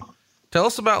Erickson. Tell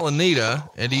us about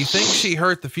Lenita, and do you think she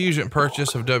hurt the Fusion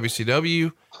purchase of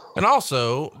WCW? And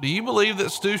also, do you believe that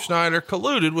Stu Snyder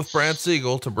colluded with Brad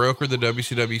Siegel to broker the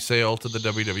WCW sale to the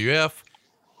WWF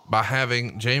by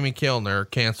having Jamie Kellner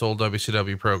cancel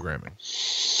WCW programming?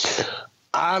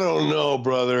 I don't know,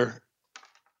 brother.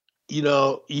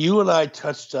 You and I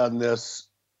touched on this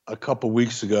a couple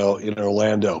weeks ago in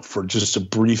Orlando for just a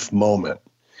brief moment.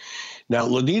 Now,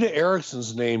 Lenita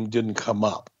Erickson's name didn't come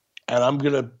up, and I'm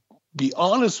going to be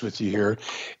honest with you here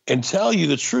and tell you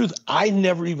the truth. I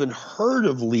never even heard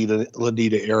of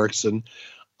Lenita Erickson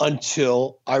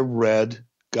until I read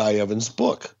Guy Evans'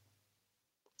 book.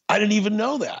 I didn't even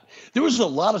know that. There was a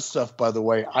lot of stuff, by the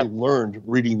way, I learned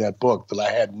reading that book that I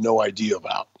had no idea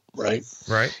about. Right.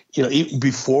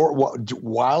 Before,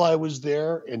 while I was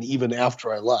there, and even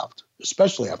after I left,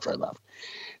 especially after I left.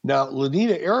 Now,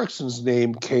 Lenita Erickson's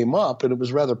name came up, and it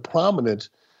was rather prominent.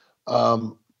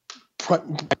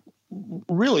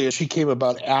 Really, she came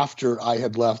about after I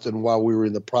had left and while we were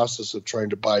in the process of trying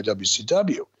to buy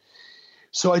WCW.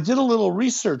 So I did a little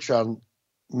research on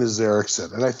Ms.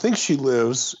 Erickson, and I think she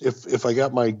lives, if I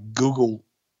got my Google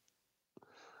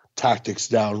tactics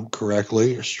down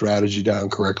correctly or strategy down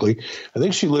correctly, I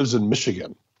think she lives in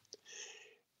Michigan.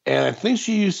 And I think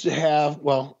she used to have,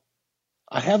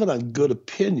 I have it on good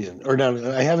opinion, or not,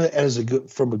 I have it as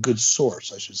from a good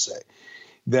source, I should say,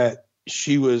 that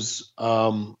she was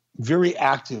very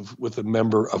active with a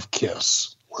member of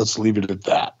KISS. Let's leave it at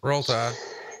that. Roll Tide.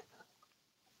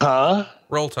 Huh?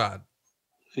 Roll Tide.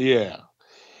 Yeah.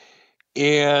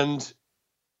 And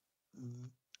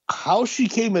how she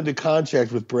came into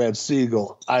contact with Brad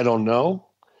Siegel, I don't know.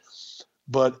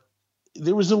 But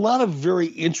there was a lot of very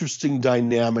interesting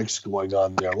dynamics going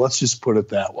on there. Let's just put it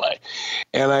that way.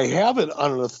 And I have it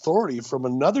on an authority from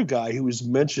another guy who was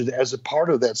mentioned as a part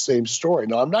of that same story.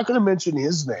 Now, I'm not going to mention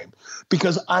his name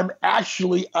because I'm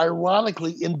actually,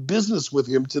 ironically, in business with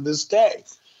him to this day.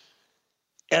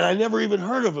 And I never even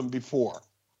heard of him before,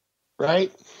 right?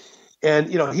 And,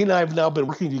 he and I have now been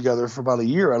working together for about a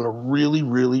year on a really,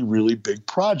 really, really big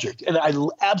project. And I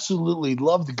absolutely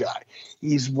love the guy.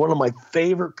 He's one of my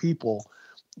favorite people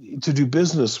to do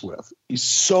business with. He's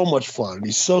so much fun.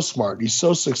 He's so smart. He's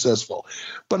so successful.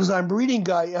 But as I'm reading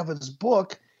Guy Evans'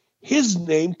 book, his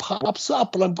name pops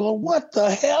up and I'm going, what the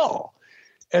hell?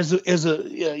 As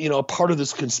a part of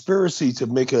this conspiracy to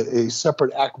make a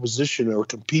separate acquisition or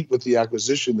compete with the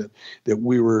acquisition that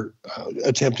we were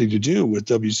attempting to do with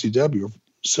WCW.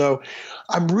 So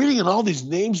I'm reading and all these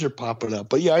names are popping up.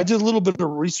 But yeah, I did a little bit of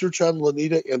research on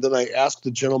Lenita, and then I asked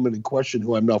the gentleman in question,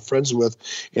 who I'm now friends with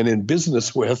and in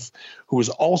business with, who was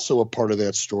also a part of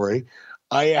that story.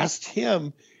 I asked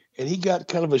him, and he got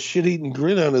kind of a shit-eating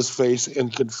grin on his face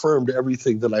and confirmed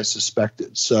everything that I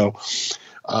suspected. So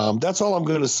that's all I'm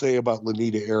going to say about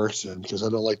Lenita Erickson, because I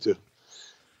don't like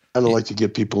to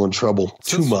get people in trouble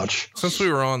too much. Since we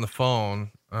were on the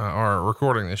phone or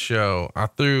recording this show, I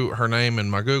threw her name in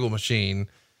my Google machine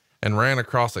and ran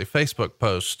across a Facebook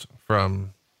post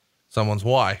from someone's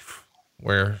wife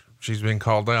where she's been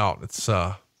called out. It's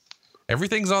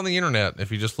everything's on the internet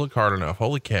if you just look hard enough.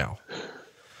 Holy cow.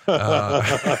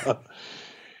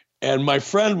 And my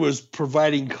friend was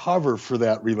providing cover for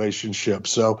that relationship.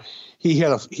 So he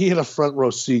had a front row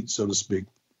seat, so to speak.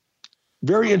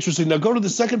 Very interesting. Now go to the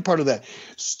second part of that.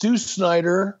 Stu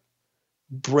Snyder,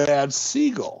 Brad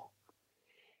Siegel.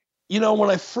 When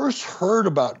I first heard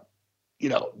about,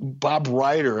 Bob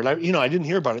Ryder, and I didn't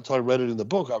hear about it until I read it in the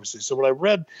book, obviously. So when I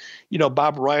read,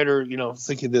 Bob Ryder,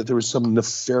 thinking that there was some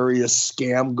nefarious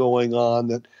scam going on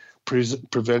that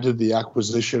prevented the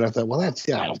acquisition, I thought, well, I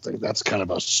don't think that's kind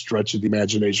of a stretch of the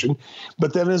imagination.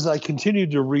 But then as I continued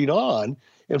to read on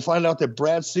and find out that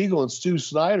Brad Siegel and Stu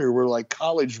Snyder were like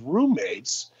college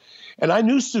roommates, and I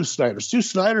knew Stu Snyder. Stu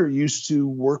Snyder used to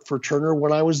work for Turner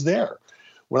when I was there.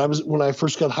 When I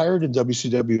first got hired in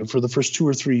WCW, for the first 2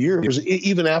 or 3 years,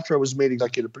 even after I was made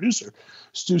executive producer,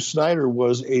 Stu Snyder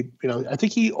was I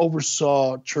think he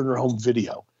oversaw Turner Home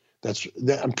Video.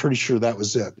 I'm pretty sure that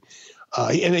was it.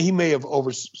 And he may have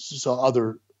oversaw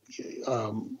other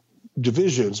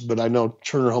divisions, but I know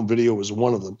Turner Home Video was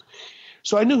one of them.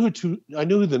 So I knew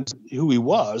who he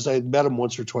was. I had met him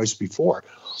once or twice before,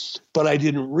 but I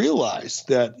didn't realize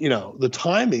that the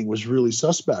timing was really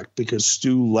suspect, because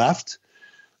Stu left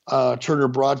Turner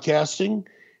Broadcasting,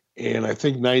 and I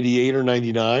think 98 or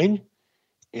 99,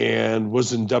 and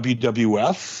was in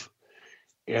WWF.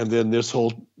 And then this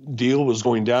whole deal was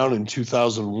going down in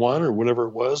 2001 or whatever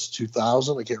it was,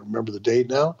 2000. I can't remember the date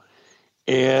now.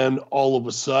 And all of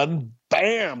a sudden,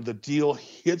 bam, the deal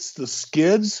hits the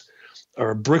skids,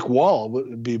 or a brick wall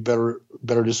would be a better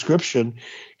description.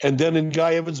 And then in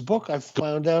Guy Evans' book, I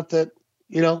found out that,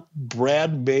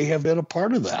 Brad may have been a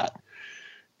part of that.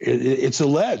 It's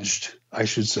alleged, I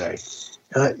should say.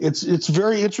 It's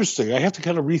very interesting. I have to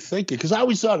kind of rethink it, because I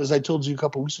always thought, as I told you a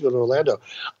couple of weeks ago in Orlando,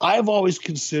 I've always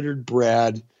considered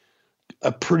Brad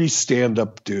a pretty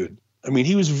stand-up dude. I mean,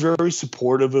 he was very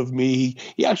supportive of me.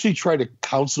 He actually tried to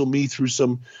counsel me through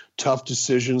some tough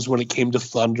decisions when it came to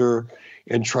Thunder,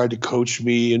 and tried to coach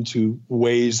me into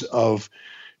ways of,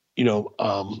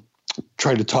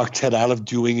 trying to talk Ted out of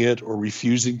doing it or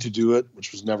refusing to do it,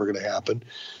 which was never going to happen.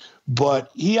 But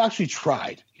he actually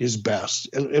tried his best.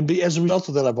 And as a result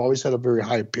of that, I've always had a very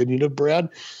high opinion of Brad.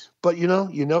 But, you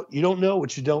don't know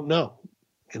what you don't know.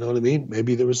 You know what I mean?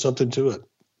 Maybe there was something to it.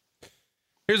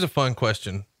 Here's a fun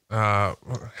question. I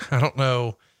don't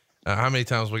know how many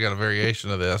times we got a variation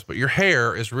of this, but your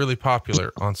hair is really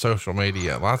popular on social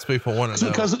media. Lots of people want to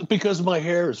know. Because my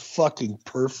hair is fucking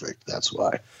perfect. That's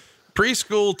why.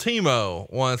 Preschool Timo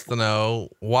wants to know,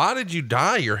 why did you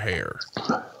dye your hair?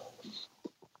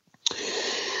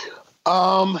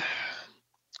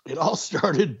 It all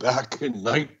started back in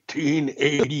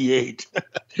 1988.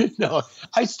 No,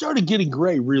 I started getting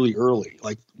gray really early,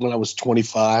 like when I was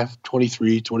 25,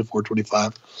 23, 24,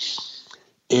 25.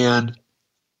 And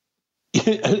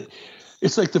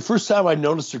it's like the first time I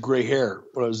noticed a gray hair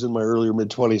when I was in my earlier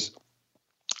mid-20s.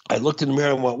 I looked in the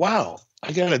mirror and went, wow,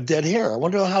 I got a dead hair. I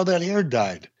wonder how that hair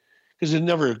died. Because it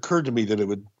never occurred to me that it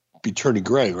would be turning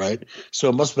gray, right? So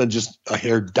it must have been just a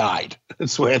hair dyed.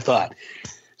 That's the way I thought.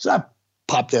 So I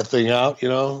popped that thing out,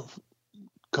 a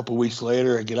couple of weeks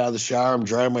later. I get out of the shower, I'm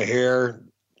drying my hair,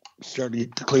 start to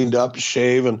get cleaned up,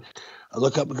 shave, and I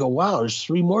look up and go, wow, there's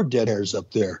 3 more dead hairs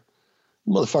up there.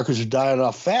 Motherfuckers are dying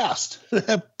off fast.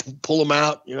 Pull them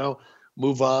out,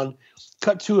 move on.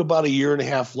 Cut to about a year and a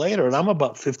half later, and I'm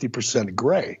about 50%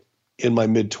 gray in my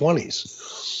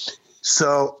mid-20s.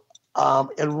 So,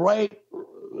 and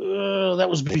that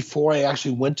was before I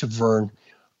actually went to Vern.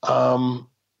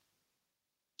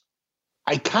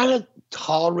 I kind of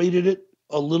tolerated it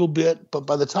a little bit, but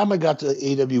by the time I got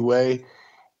to AWA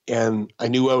and I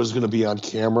knew I was going to be on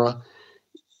camera,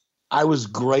 I was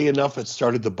gray enough it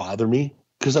started to bother me,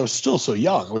 because I was still so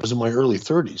young. I was in my early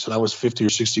 30s and I was 50 or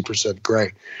 60%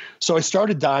 gray. So I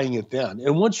started dyeing it then.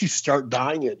 And once you start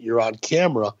dyeing it, you're on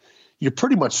camera, you're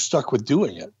pretty much stuck with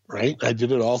doing it, right? I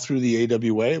did it all through the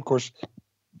AWA. Of course,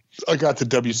 I got to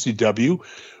WCW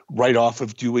right off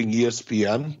of doing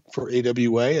ESPN for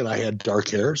AWA, and I had dark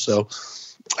hair. So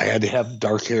I had to have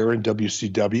dark hair in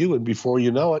WCW. And before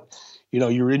you know it,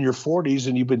 you're in your 40s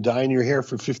and you've been dyeing your hair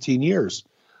for 15 years.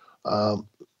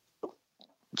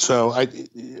 So I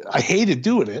hated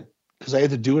doing it, because I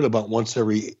had to do it about once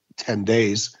every 10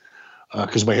 days.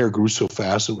 because my hair grew so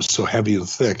fast. It was so heavy and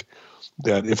thick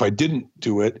that if I didn't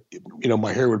do it,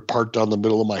 my hair would part down the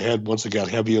middle of my head once it got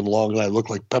heavy and long, and I looked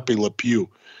like Pepe Le Pew.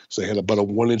 So I had about a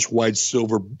 1-inch wide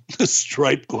silver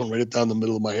stripe going right down the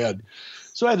middle of my head.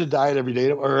 So I had to dye it every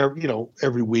day, or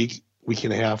every week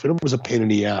and a half, and it was a pain in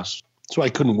the ass. So I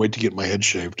couldn't wait to get my head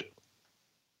shaved.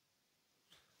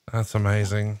 That's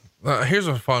amazing. Here's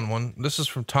a fun one. This is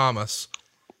from Thomas.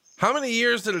 How many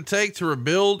years did it take to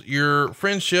rebuild your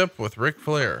friendship with Ric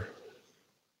Flair?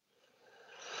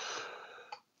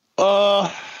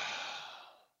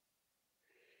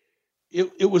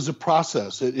 It was a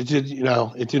process. It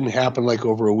didn't happen like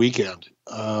over a weekend.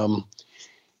 And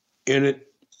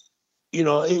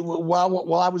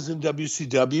while I was in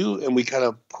WCW and we kind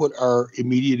of put our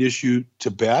immediate issue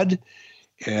to bed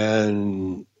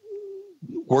and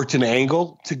worked an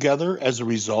angle together as a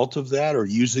result of that, or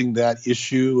using that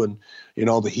issue and,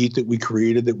 the heat that we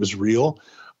created that was real.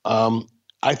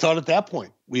 I thought at that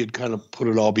point we had kind of put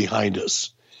it all behind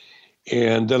us.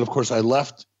 And then of course I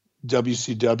left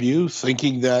WCW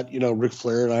thinking that, Ric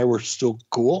Flair and I were still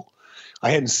cool.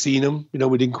 I hadn't seen him,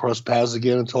 we didn't cross paths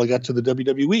again until I got to the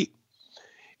WWE.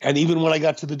 And even when I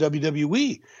got to the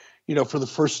WWE, for the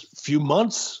first few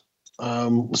months,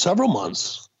 several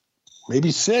months,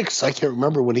 maybe 6, I can't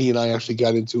remember when he and I actually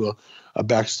got into a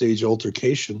backstage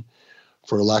altercation,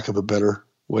 for lack of a better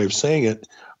way of saying it.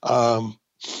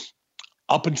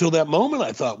 Up until that moment,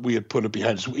 I thought we had put it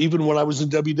behind us. Even when I was in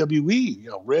WWE,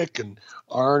 Rick and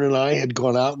Arn and I had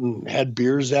gone out and had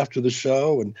beers after the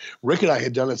show, and Rick and I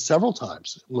had done it several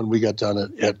times when we got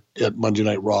done at Monday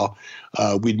Night Raw.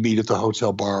 We'd meet at the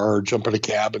hotel bar or jump in a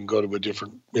cab and go to a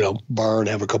different, bar and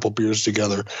have a couple beers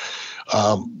together.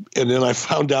 And then I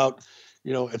found out,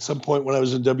 at some point when I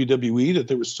was in WWE, that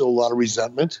there was still a lot of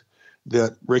resentment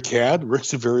that Rick had.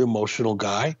 Rick's a very emotional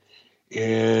guy.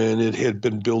 And it had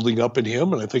been building up in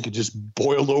him, and I think it just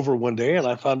boiled over one day, and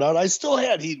I found out I still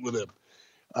had heat with him.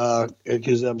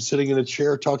 Because I'm sitting in a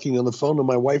chair talking on the phone to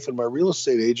my wife and my real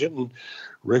estate agent, and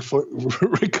Rick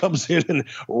comes in and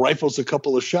rifles a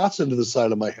couple of shots into the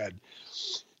side of my head.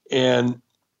 And,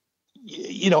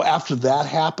 after that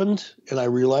happened, and I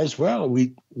realized, well,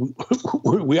 we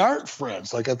aren't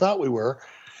friends like I thought we were,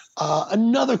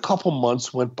 another couple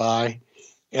months went by.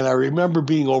 And I remember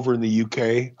being over in the UK,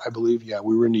 I believe. Yeah,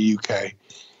 we were in the UK.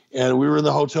 And we were in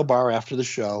the hotel bar after the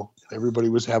show. Everybody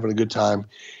was having a good time.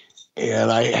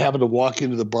 And I happened to walk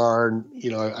into the bar, and,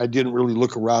 I didn't really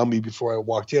look around me before I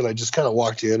walked in. I just kind of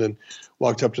walked in and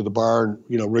walked up to the bar.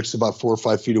 And, Rick's about 4 or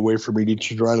 5 feet away from me. And he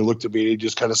turned around and looked at me, and he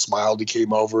just kind of smiled. He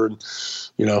came over and,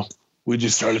 we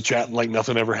just started chatting like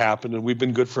nothing ever happened. And we've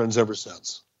been good friends ever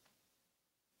since.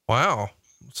 Wow.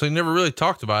 So you never really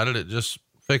talked about it. It just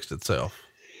fixed itself.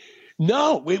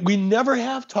 No, we never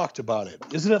have talked about it.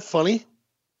 Isn't it funny?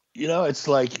 It's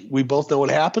like we both know what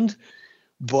happened.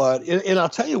 But, and I'll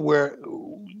tell you where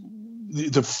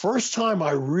the first time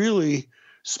I really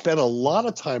spent a lot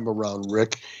of time around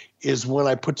Rick is when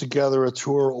I put together a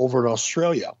tour over in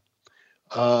Australia.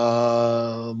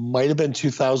 Might have been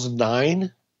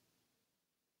 2009.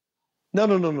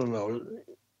 No.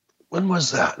 When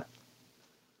was that?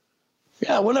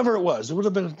 Yeah, whenever it was. It would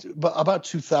have been about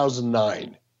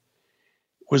 2009.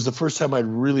 Was the first time I'd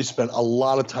really spent a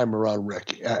lot of time around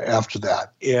Rick after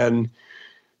that. And,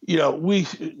 we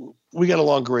got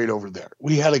along great over there.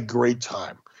 We had a great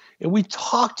time. And we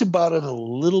talked about it a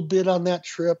little bit on that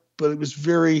trip, but it was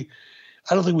I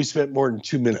don't think we spent more than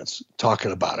 2 minutes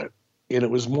talking about it. And it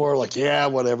was more like, yeah,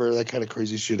 whatever, that kind of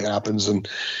crazy shit happens. And,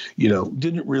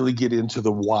 didn't really get into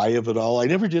the why of it all. I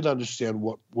never did understand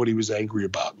what he was angry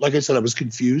about. Like I said, I was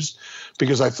confused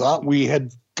because I thought we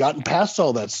had gotten past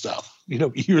all that stuff.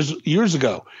 Years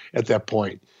ago at that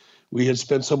point. We had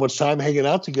spent so much time hanging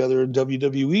out together in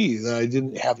WWE that I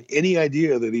didn't have any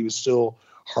idea that he was still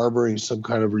harboring some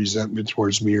kind of resentment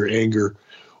towards me or anger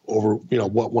over,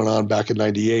 what went on back in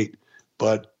 '98.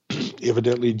 But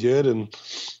evidently did. And,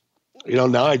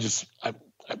 now I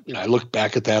look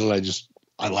back at that and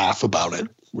I laugh about it.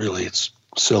 Really, it's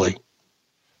silly.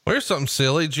 Well, here's something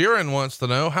silly. Jiren wants to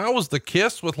know, how was the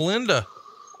kiss with Linda?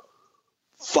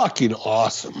 Fucking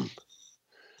awesome.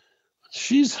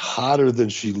 She's hotter than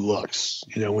she looks.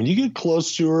 When you get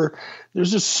close to her,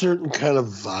 there's a certain kind of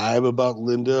vibe about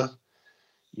Linda.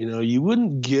 You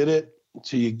wouldn't get it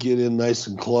until you get in nice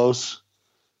and close.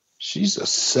 She's a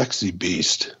sexy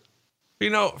beast.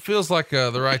 It feels like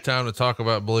the right time to talk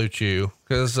about Blue Chew,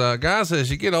 because guys, as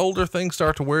you get older, things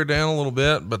start to wear down a little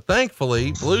bit, but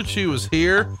thankfully Blue Chew is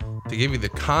here to give you the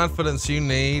confidence you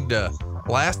need to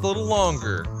last a little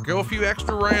longer, go a few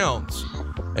extra rounds.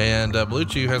 And Blue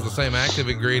Chew has the same active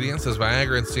ingredients as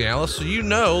Viagra and Cialis, so you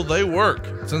know they work.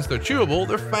 Since they're chewable,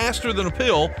 they're faster than a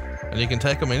pill, and you can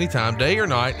take them anytime, day or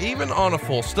night, even on a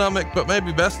full stomach. But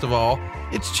maybe best of all,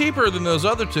 it's cheaper than those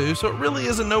other two, so it really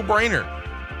is a no-brainer.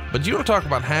 But you want to talk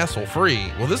about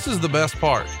hassle-free? Well, this is the best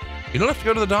part. You don't have to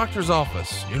go to the doctor's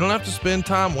office. You don't have to spend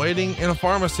time waiting in a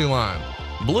pharmacy line.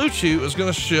 Blue Chew is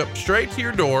going to ship straight to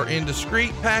your door in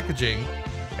discreet packaging.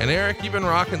 And Eric, you've been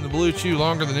rocking the Blue Chew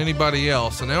longer than anybody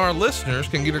else, and now our listeners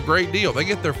can get a great deal. They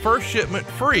get their first shipment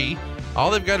free.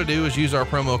 All they've got to do is use our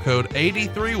promo code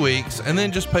 83weeks and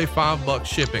then just pay $5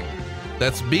 shipping.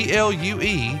 That's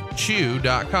BLUE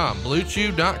chew.com,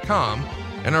 bluechew.com,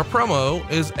 and our promo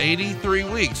is 83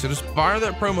 weeks. So just fire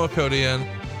that promo code in,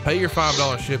 pay your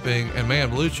 $5 shipping, and man,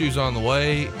 Blue Chew's on the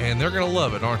way, and they're going to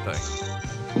love it, aren't they?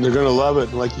 They're going to love it.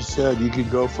 And like you said, you could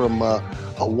go from a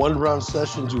 1-round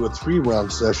session to a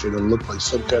 3-round session and look like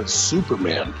some kind of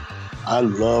Superman. I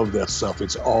love that stuff.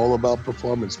 It's all about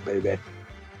performance, baby.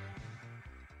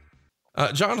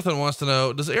 Jonathan wants to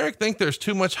know, does Eric think there's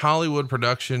too much Hollywood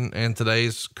production in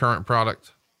today's current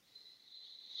product?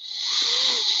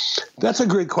 That's a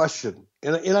great question.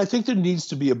 And I think there needs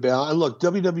to be a balance. Look,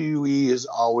 WWE has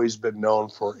always been known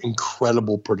for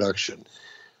incredible production.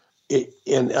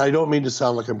 And I don't mean to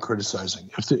sound like I'm criticizing.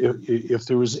 If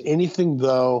there was anything,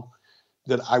 though,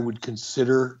 that I would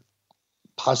consider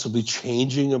possibly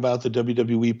changing about the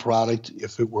WWE product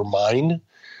if it were mine,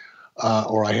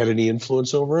 or I had any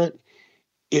influence over it,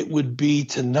 it would be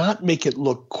to not make it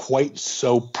look quite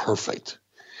so perfect.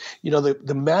 You know,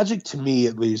 the magic to me,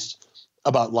 at least,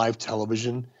 about live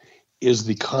television is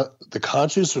the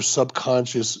conscious or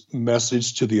subconscious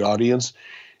message to the audience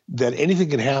that anything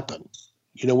can happen.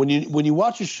 You know, when you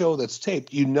watch a show that's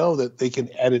taped, you know that they can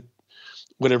edit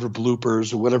whatever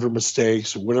bloopers or whatever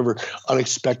mistakes or whatever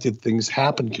unexpected things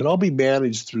happen can all be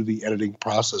managed through the editing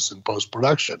process in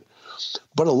post-production.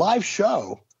 But a live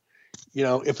show, you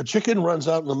know, if a chicken runs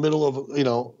out in the middle of, you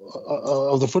know,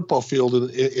 of the football field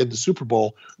in the Super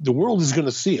Bowl, the world is going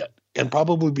to see it and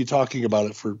probably be talking about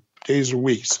it for days or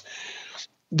weeks.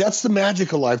 That's the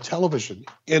magic of live television.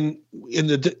 And in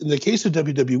the case of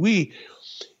WWE,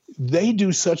 they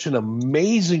do such an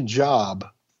amazing job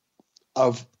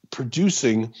of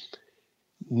producing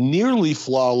nearly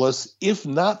flawless, if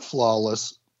not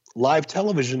flawless, live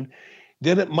television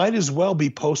that it might as well be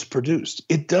post-produced.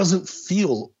 It doesn't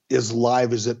feel as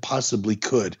live as it possibly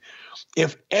could.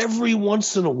 If every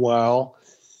once in a while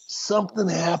something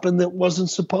happened that wasn't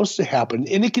supposed to happen,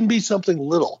 and it can be something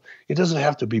little. It doesn't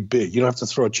have to be big. You don't have to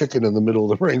throw a chicken in the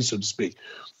middle of the ring, so to speak.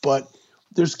 But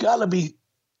there's got to be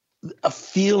a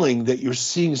feeling that you're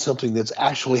seeing something that's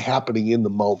actually happening in the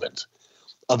moment,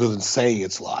 other than saying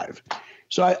it's live.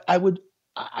 So I would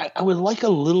like a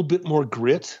little bit more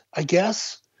grit, I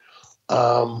guess.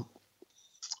 I'd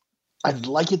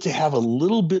like it to have a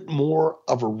little bit more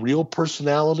of a real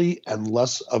personality and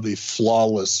less of a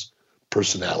flawless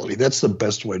personality. That's the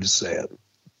best way to say it.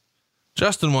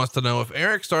 Justin wants to know, if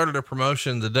Eric started a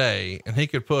promotion today and he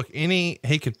could pick any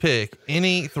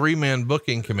 3-man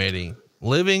booking committee,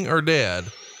 living or dead,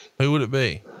 who would it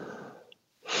be?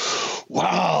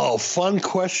 Wow. Fun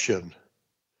question.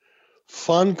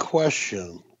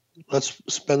 Let's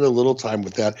spend a little time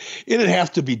with that. It'd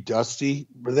have to be Dusty,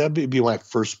 but that'd be my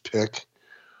first pick.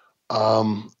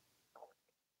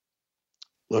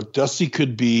 Look, Dusty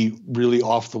could be really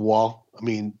off the wall. I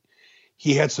mean,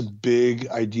 he had some big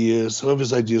ideas. Some of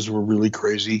his ideas were really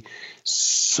crazy.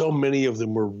 So many of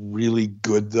them were really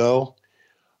good, though.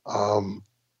 I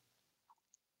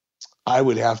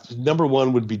would have to, number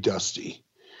one would be Dusty.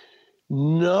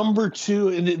 Number two,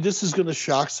 and this is going to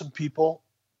shock some people,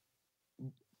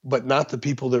 but not the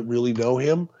people that really know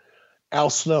him, Al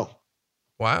Snow.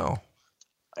 Wow.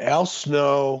 Al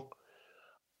Snow,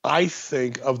 I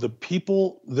think of the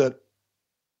people that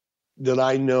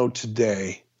I know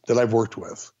today that I've worked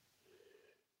with,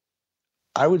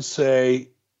 I would say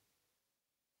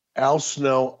Al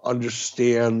Snow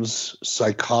understands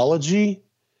psychology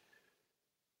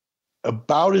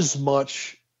about as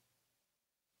much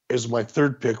as my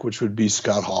third pick, which would be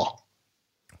Scott Hall.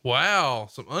 Wow.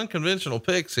 Some unconventional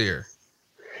picks here.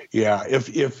 Yeah.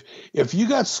 If you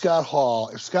got Scott Hall,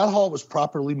 if Scott Hall was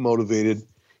properly motivated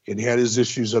and had his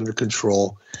issues under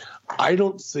control, I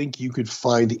don't think you could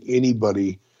find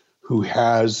anybody who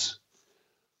has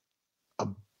a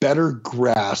better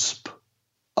grasp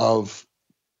of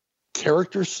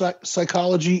character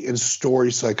psychology and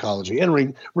story psychology and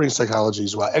ring psychology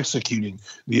as well, executing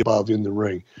the above in the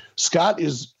ring. Scott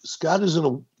is in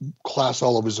a class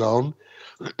all of his own.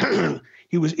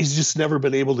 He's just never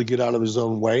been able to get out of his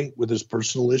own way with his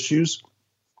personal issues.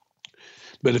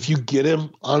 But if you get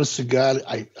him, honest to God,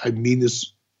 I mean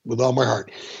this with all my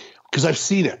heart, because I've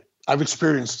seen it. I've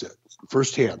experienced it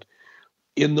firsthand.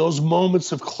 In those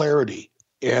moments of clarity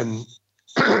and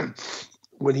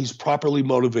when he's properly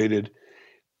motivated,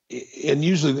 and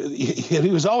usually he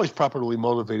was always properly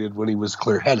motivated when he was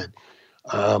clear-headed,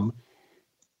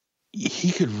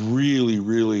 he could really,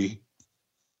 really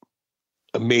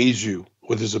amaze you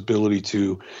with his ability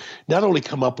to not only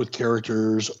come up with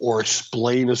characters or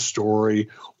explain a story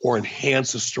or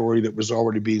enhance a story that was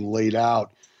already being laid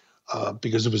out,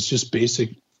 because of his just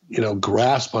basic,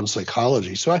 grasp on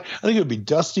psychology. So I think it would be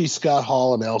Dusty, Scott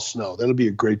Hall, and Al Snow. That'll be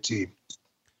a great team.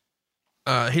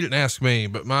 He didn't ask me,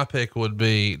 but my pick would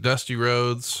be Dusty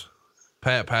Rhodes,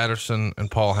 Pat Patterson, and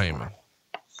Paul Heyman.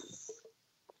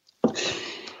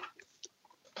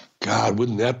 God,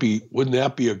 wouldn't that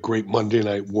be a great Monday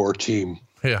Night War team?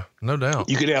 Yeah, no doubt.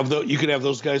 You could have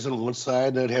those guys on one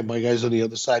side, and I'd have my guys on the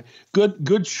other side.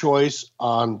 Good choice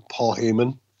on Paul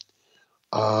Heyman.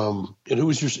 And who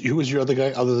was your other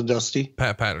guy other than Dusty?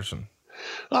 Pat Patterson.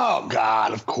 Oh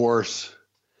God, of course.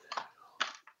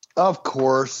 Of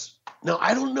course. Now,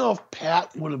 I don't know if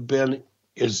Pat would have been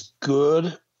as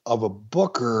good of a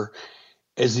booker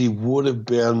as he would have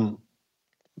been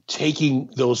taking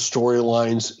those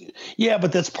storylines. Yeah,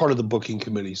 but that's part of the booking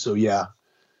committee. So yeah,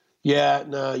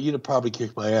 no, you'd have probably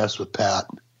kicked my ass with Pat.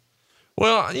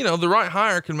 Well, the right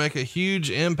hire can make a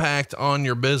huge impact on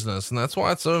your business, and that's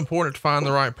why it's so important to find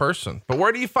the right person. But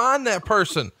where do you find that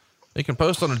person? You can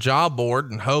post on a job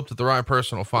board and hope that the right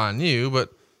person will find you. But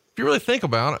if you really think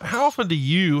about it, how often do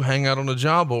you hang out on a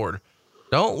job board?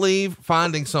 Don't leave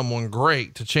finding someone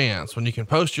great to chance when you can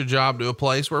post your job to a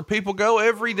place where people go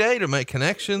every day to make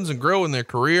connections and grow in their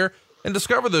career and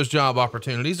discover those job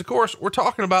opportunities. Of course, we're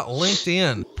talking about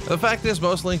LinkedIn. The fact is,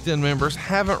 most LinkedIn members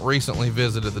haven't recently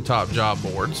visited the top job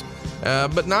boards,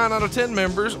 but 9 out of 10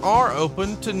 members are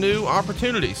open to new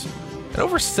opportunities. And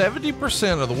over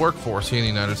 70% of the workforce here in the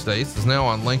United States is now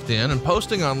on LinkedIn, and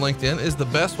posting on LinkedIn is the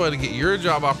best way to get your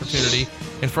job opportunity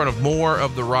in front of more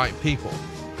of the right people,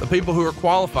 the people who are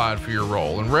qualified for your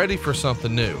role and ready for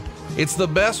something new. It's the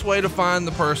best way to find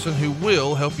the person who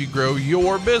will help you grow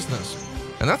your business.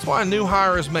 And that's why a new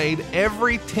hire is made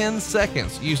every 10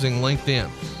 seconds using LinkedIn.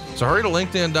 So hurry to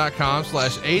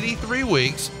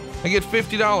linkedin.com/83weeks and get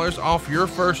 $50 off your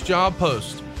first job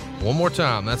post. One more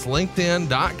time, that's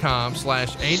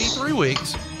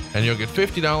linkedin.com/83weeks and you'll get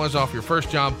 $50 off your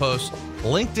first job post.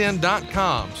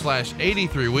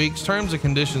 LinkedIn.com/83weeks. Terms and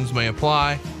conditions may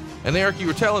apply. And Eric, you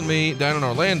were telling me down in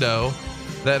Orlando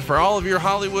that for all of your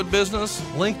Hollywood business,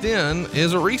 LinkedIn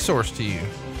is a resource to you.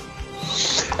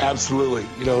 Absolutely.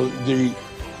 The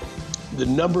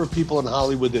number of people in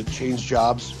Hollywood that change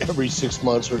jobs every 6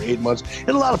 months or 8 months, and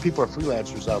a lot of people are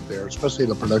freelancers out there, especially in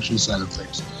the production side of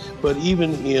things. But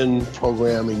even in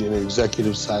programming and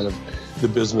executive side of the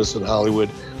business in Hollywood,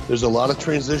 there's a lot of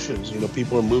transitions.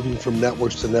 People are moving from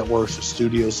networks to networks, to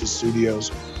studios,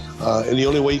 and the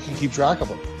only way you can keep track of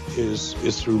them is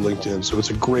through LinkedIn. So it's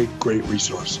a great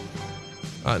resource.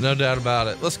 No doubt about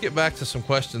it. Let's get back to some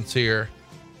questions here.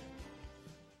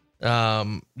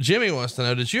 Jimmy wants to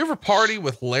know, did you ever party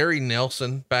with Larry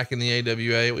Nelson back in the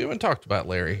AWA? We haven't talked about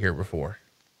Larry here before.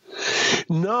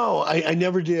 No, I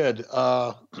never did.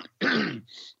 I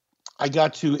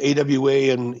got to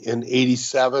AWA in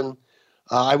 87.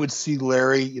 I would see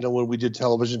Larry, when we did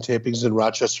television tapings in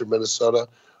Rochester, Minnesota,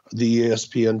 the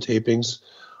ESPN tapings.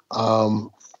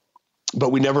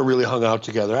 But we never really hung out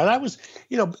together. And I was,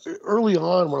 early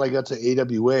on when I got to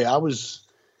AWA, I was,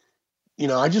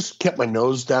 I just kept my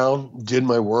nose down, did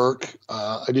my work.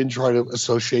 I didn't try to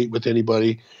associate with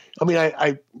anybody. I mean,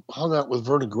 I hung out with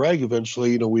Vernon Gregg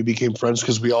eventually. We became friends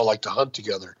because we all like to hunt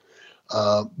together.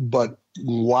 But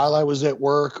while I was at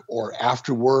work or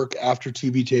after work, after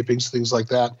TV tapings, things like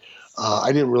that,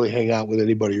 I didn't really hang out with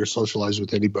anybody or socialize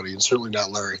with anybody, and certainly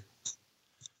not Larry.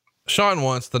 Sean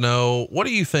wants to know, what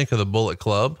do you think of the Bullet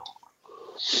Club?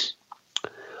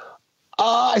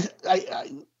 I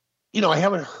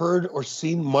haven't heard or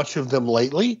seen much of them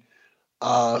lately.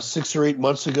 6 or 8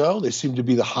 months ago, they seemed to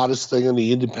be the hottest thing on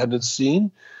the independent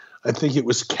scene. I think it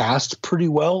was cast pretty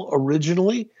well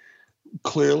originally,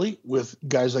 clearly, with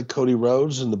guys like Cody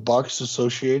Rhodes and the Bucks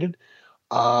associated.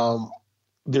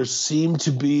 There seemed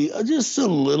to be just a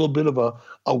little bit of a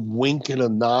wink and a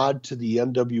nod to the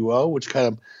NWO, which kind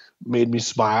of made me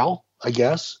smile, I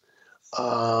guess.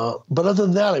 But other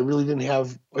than that, I really didn't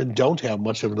have and don't have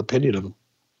much of an opinion of them.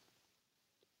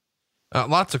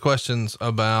 Lots of questions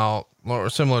about, or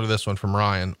similar to this one from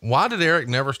Ryan. Why did Eric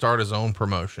never start his own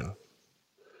promotion?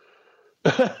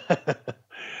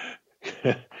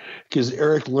 because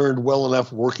Eric learned well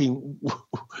enough working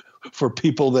for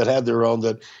people that had their own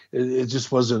that it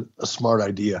just wasn't a smart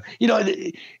idea.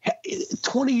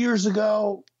 20 years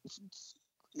ago,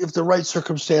 if the right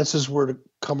circumstances were to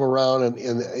come around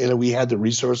and we had the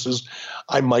resources,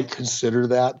 I might consider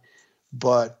that.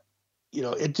 But,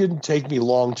 it didn't take me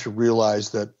long to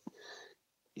realize that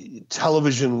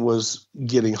television was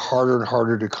getting harder and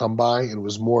harder to come by, and it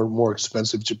was more and more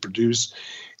expensive to produce.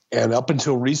 And up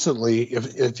until recently,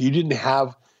 if you didn't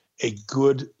have a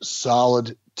good,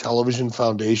 solid television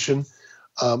foundation,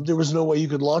 there was no way you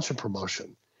could launch a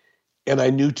promotion. And I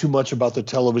knew too much about the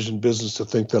television business to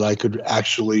think that I could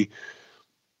actually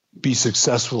be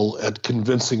successful at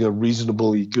convincing a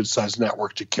reasonably good-sized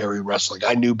network to carry wrestling.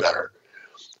 I knew better.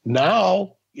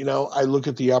 Now, I look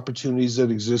at the opportunities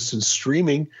that exist in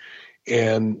streaming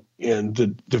and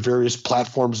the various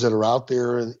platforms that are out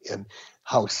there and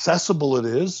how accessible it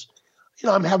is.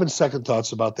 I'm having second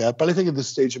thoughts about that. But I think at this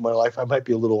stage of my life, I might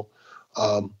be a little,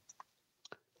 I don't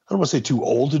want to say too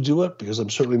old to do it, because I'm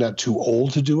certainly not too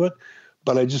old to do it.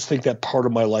 But I just think that part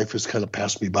of my life has kind of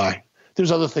passed me by.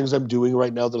 There's other things I'm doing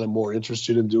right now that I'm more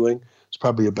interested in doing. It's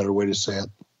probably a better way to say it.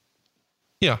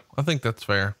 Yeah, I think that's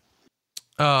fair.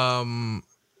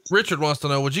 Richard wants to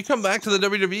know, would you come back to the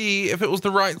WWE if it was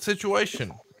the right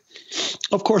situation?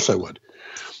 Of course I would.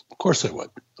 Of course I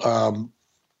would.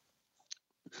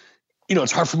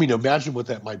 It's hard for me to imagine what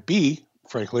that might be,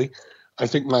 frankly. I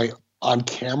think my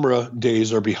on-camera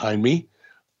days are behind me.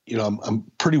 I'm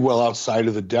pretty well outside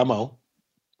of the demo.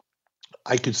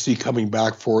 I could see coming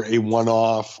back for a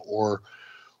one-off or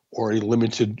a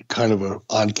limited kind of a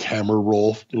on-camera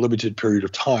role, limited period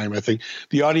of time. I think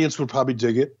the audience would probably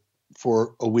dig it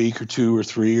for a week or 2 or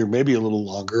 3 or maybe a little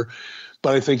longer.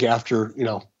 But I think after,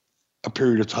 a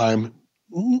period of time,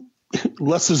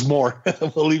 less is more.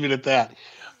 We'll leave it at that.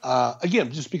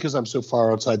 Again, just because I'm so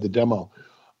far outside the demo.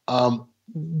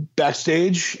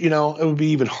 Backstage, it would be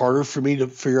even harder for me to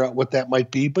figure out what that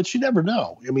might be, but you never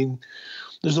know. I mean,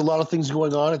 there's a lot of things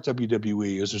going on at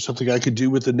WWE. Is there something I could do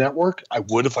with the network? I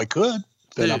would if I could.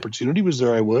 If that opportunity was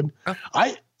there, I would.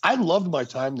 I loved my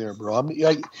time there, bro.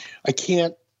 I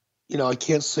can't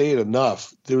say it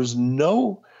enough. There was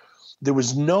no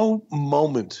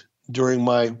moment during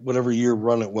my whatever year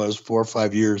run it was, 4 or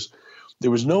 5 years. There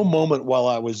was no moment while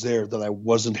I was there that I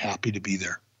wasn't happy to be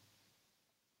there.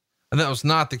 And that was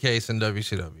not the case in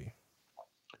WCW.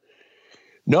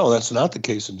 No, that's not the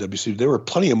case in WCW. There were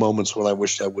plenty of moments when I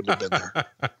wished I wouldn't have been there.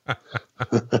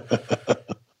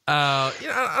 I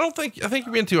think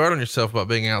you're being too hard on yourself about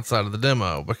being outside of the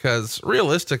demo, because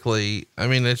realistically, I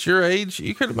mean, at your age,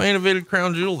 you could have main evented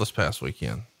Crown Jewel this past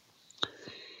weekend.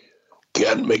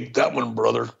 Can't make that one,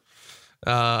 brother.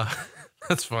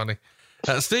 That's funny.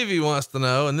 Stevie wants to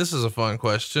know, and this is a fun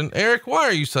question. Eric, why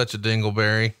are you such a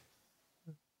dingleberry?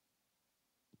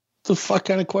 The fuck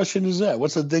kind of question is that?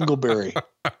 What's a dingleberry?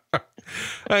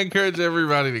 I encourage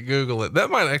everybody to Google it.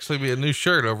 That might actually be a new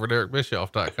shirt over at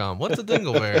ericbischoff.com. What's a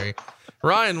dingleberry?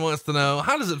 Ryan wants to know,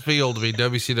 how does it feel to be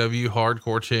WCW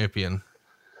hardcore champion?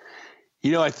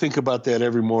 I think about that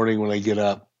every morning when I get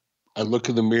up. I look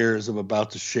in the mirror as I'm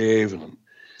about to shave, and I'm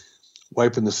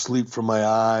wiping the sleep from my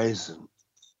eyes and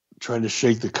trying to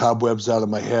shake the cobwebs out of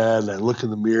my head. And I look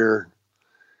in the mirror,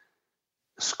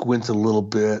 squint a little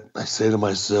bit. I say to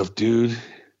myself, dude,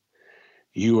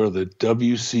 you are the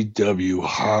WCW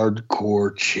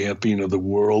hardcore champion of the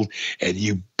world, and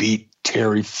you beat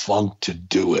Terry Funk to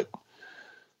do it.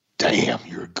 Damn,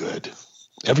 you're good.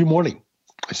 Every morning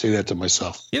I say that to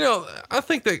myself. I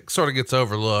think that sort of gets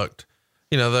overlooked.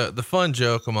 The fun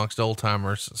joke amongst old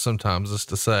timers sometimes is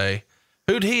to say,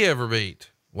 who'd he ever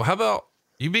beat? Well, how about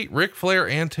you beat Ric Flair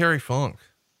and Terry Funk?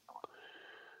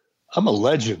 I'm a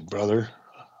legend, brother.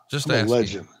 I'm a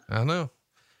legend. I know.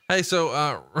 Hey, so,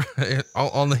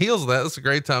 on the heels of that, it's a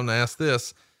great time to ask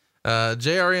this.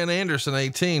 JRN Anderson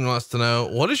 18 wants to know,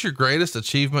 what is your greatest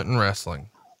achievement in wrestling?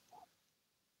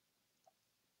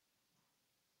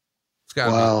 It's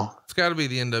gotta be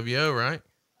the NWO, right?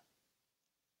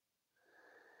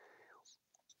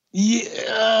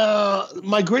 Yeah.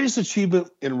 My greatest achievement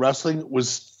in wrestling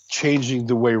was changing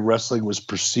the way wrestling was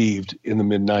perceived in the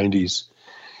mid 90s.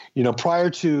 Prior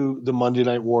to the Monday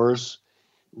Night Wars,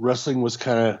 wrestling was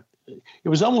it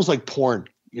was almost like porn.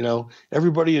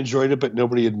 Everybody enjoyed it, but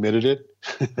nobody admitted it.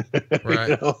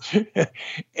 Right.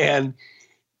 And,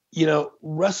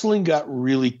 wrestling got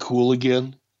really cool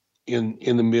again in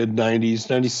the mid 90s,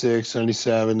 96,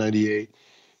 97, 98.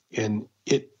 And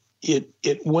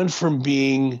it went from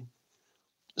being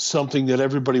something that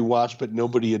everybody watched, but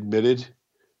nobody admitted,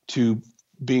 to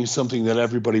being something that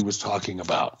everybody was talking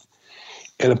about.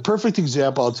 And a perfect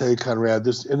example, I'll tell you, Conrad,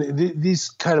 these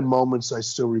kind of moments I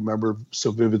still remember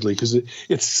so vividly because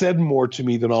it said more to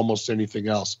me than almost anything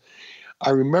else. I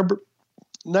remember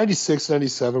 96,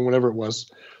 97, whatever it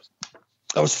was,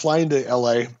 I was flying to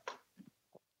LA,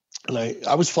 and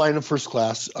I was flying in first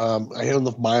class. I had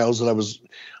enough miles that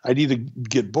I'd either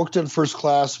get booked in first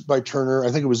class by Turner,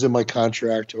 I think it was in my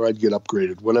contract, or I'd get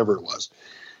upgraded, whatever it was.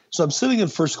 So I'm sitting in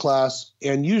first class,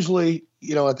 and usually,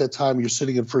 at that time you're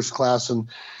sitting in first class, and,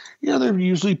 they're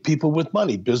usually people with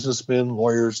money, businessmen,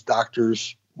 lawyers,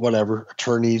 doctors, whatever,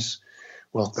 attorneys.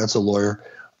 Well, that's a lawyer.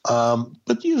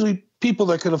 But usually people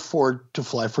that can afford to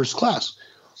fly first class.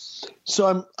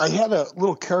 So I had a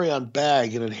little carry-on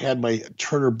bag, and it had my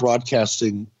Turner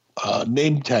Broadcasting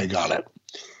name tag on it.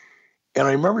 And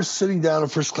I remember sitting down in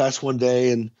first class one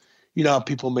day, and you know how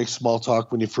people make small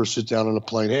talk when you first sit down on a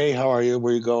plane. Hey, how are you?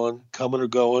 Where you going? Coming or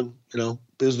going?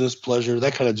 Business, pleasure,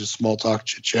 that kind of just small talk,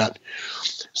 chit chat.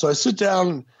 So I sit down,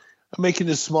 and I'm making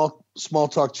this small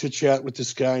talk chit chat with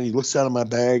this guy, and he looks out of my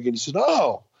bag and he said,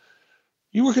 "Oh,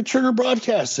 you work at Turner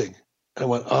Broadcasting." I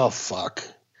went, "Oh, fuck.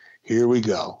 Here we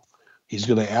go. He's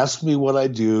going to ask me what I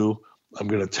do. I'm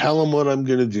going to tell him what I'm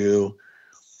going to do.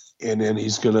 And then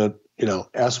he's going to,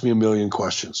 ask me a million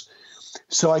questions."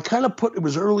 So I kind of it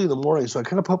was early in the morning, so I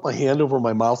kind of put my hand over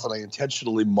my mouth and I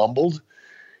intentionally mumbled.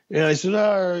 And I said,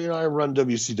 I run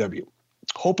WCW,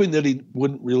 hoping that he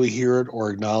wouldn't really hear it or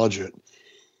acknowledge it.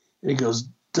 And he goes,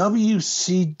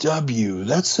 "WCW,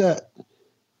 that's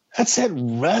that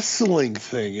wrestling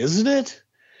thing, isn't it?"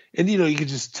 And, you could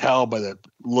just tell by that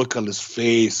look on his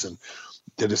face and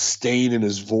the disdain in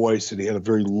his voice, and he had a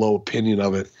very low opinion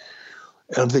of it.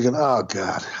 And I'm thinking, oh,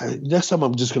 God, next time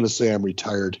I'm just going to say I'm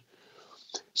retired.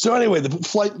 So anyway, the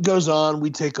flight goes on. We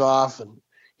take off, and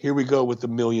here we go with a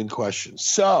million questions.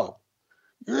 So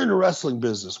you're in the wrestling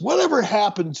business. Whatever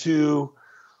happened to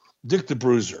Dick the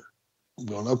Bruiser? I'm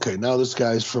going, okay, now this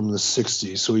guy's from the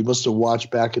 60s, so he must have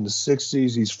watched back in the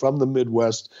 60s. He's from the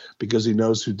Midwest because he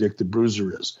knows who Dick the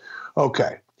Bruiser is.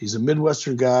 Okay, he's a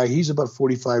Midwestern guy. He's about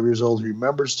 45 years old. He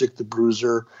remembers Dick the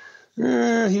Bruiser.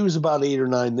 He was about 8 or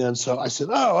 9 then. So I said,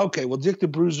 oh, okay, well, Dick the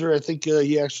Bruiser, I think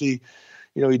he actually,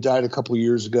 he died a couple of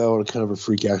years ago in a kind of a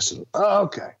freak accident. Oh,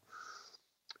 okay.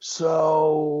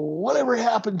 So whatever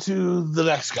happened to the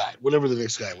next guy, whatever the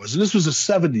next guy was? And this was a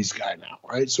 70s guy now,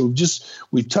 right? So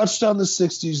we've touched on the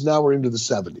 60s. Now we're into the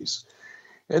 70s.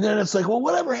 And then it's like, well,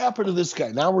 whatever happened to this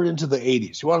guy? Now we're into the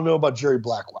 80s. You want to know about Jerry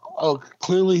Blackwell? Oh,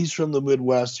 clearly he's from the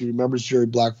Midwest. He remembers Jerry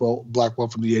Blackwell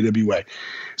from the AWA.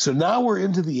 So now we're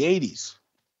into the 80s.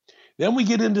 Then we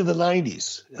get into the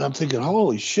 90s. And I'm thinking,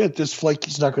 holy shit, this flight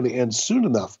is not going to end soon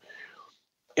enough.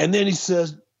 And then he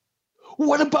says,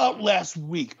 what about last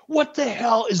week? What the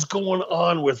hell is going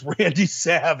on with Randy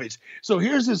Savage? So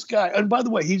here's this guy. And by the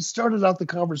way, he started out the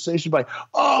conversation by,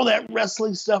 oh, that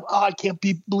wrestling stuff. Oh, I can't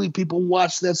believe people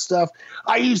watch that stuff.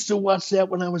 I used to watch that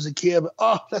when I was a kid.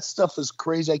 Oh, that stuff is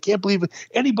crazy. I can't believe it.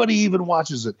 Anybody even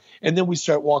watches it. And then we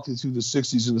start walking through the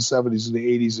 60s and the 70s and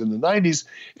the 80s and the 90s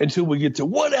until we get to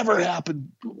whatever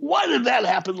happened. Why did that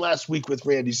happen last week with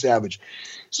Randy Savage?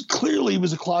 So clearly he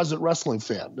was a closet wrestling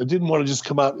fan. I didn't want to just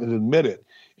come out and admit it.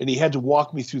 And he had to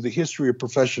walk me through the history of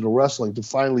professional wrestling to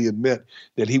finally admit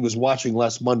that he was watching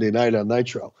last Monday night on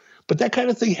Nitro. But that kind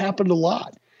of thing happened a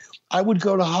lot. I would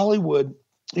go to Hollywood.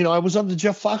 I was on the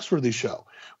Jeff Foxworthy show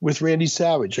with Randy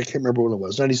Savage. I can't remember when it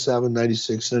was, 97,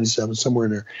 96, 97, somewhere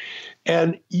in there.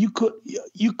 And you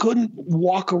couldn't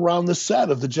walk around the set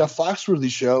of the Jeff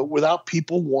Foxworthy show without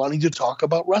people wanting to talk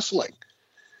about wrestling.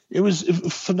 It was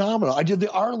phenomenal. I did the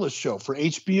Arliss show for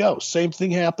HBO. Same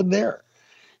thing happened there.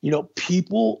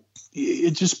 People,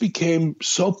 it just became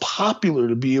so popular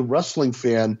to be a wrestling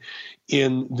fan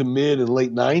in the mid and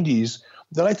late 90s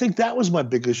that I think that was my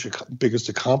biggest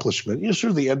accomplishment.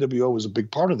 Sure, the NWO was a big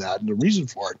part of that and the reason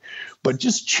for it, but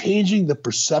just changing the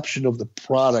perception of the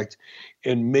product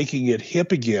and making it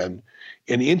hip again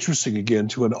and interesting again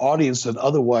to an audience that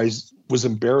otherwise was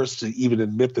embarrassed to even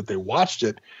admit that they watched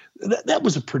it. That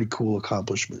was a pretty cool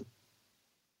accomplishment.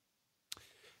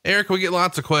 Eric, we get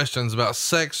lots of questions about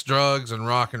sex, drugs, and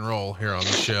rock and roll here on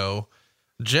the show.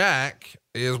 Jack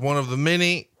is one of the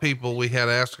many people we had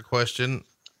ask a question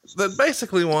that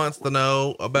basically wants to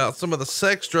know about some of the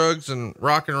sex, drugs, and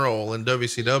rock and roll in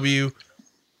WCW.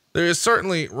 There is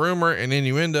certainly rumor and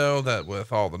innuendo that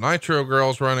with all the Nitro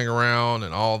girls running around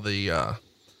and all the,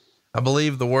 I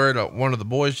believe the word one of the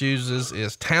boys uses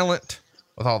is talent,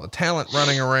 with all the talent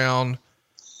running around,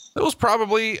 there was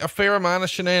probably a fair amount of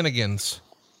shenanigans.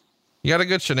 You got a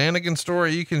good shenanigan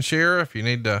story you can share if you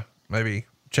need to maybe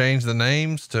change the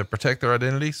names to protect their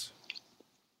identities?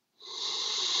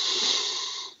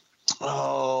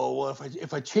 Oh,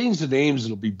 if I change the names,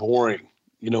 it'll be boring.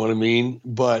 You know what I mean?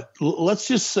 But let's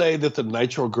just say that the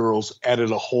Nitro Girls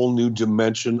added a whole new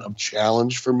dimension of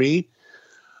challenge for me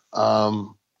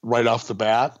right off the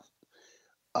bat.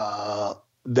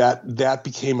 That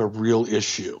became a real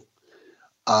issue.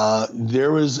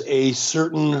 There was a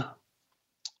certain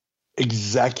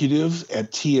executive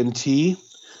at TNT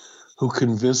who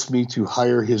convinced me to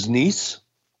hire his niece,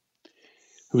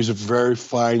 who's a very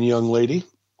fine young lady,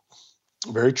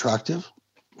 very attractive,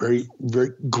 very,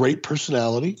 very great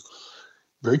personality,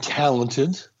 very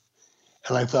talented.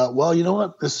 And I thought, well, you know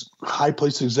what? This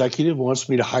high-placed executive wants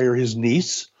me to hire his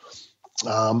niece.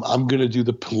 I'm going to do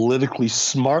the politically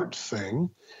smart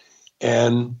thing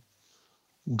and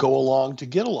go along to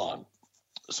get along.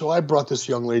 So I brought this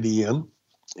young lady in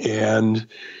and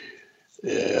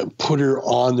put her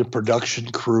on the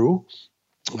production crew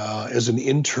as an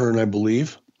intern, I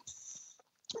believe.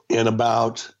 And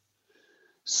about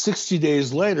 60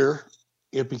 days later,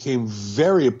 it became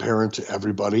very apparent to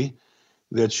everybody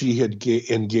that she had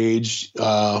engaged,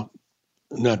 not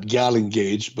got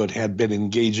engaged, but had been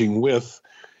engaging with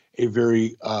a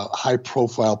very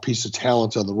high-profile piece of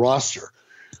talent on the roster,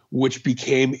 which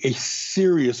became a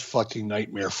serious fucking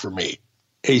nightmare for me.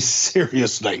 A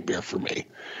serious nightmare for me.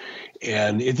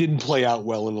 And it didn't play out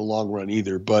well in the long run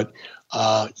either. But,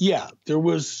 yeah, there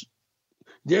was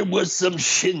some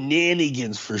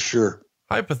shenanigans for sure.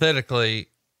 Hypothetically,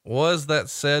 was that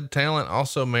said talent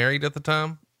also married at the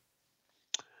time?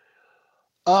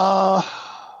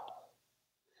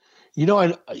 You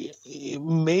know,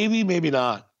 maybe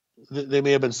not. They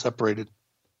may have been separated.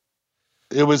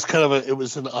 It was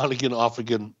an on again, off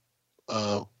again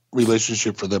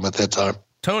relationship for them at that time.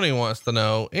 Tony wants to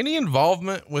know any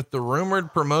involvement with the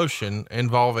rumored promotion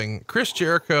involving Chris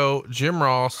Jericho, Jim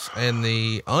Ross, and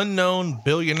the unknown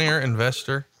billionaire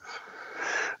investor.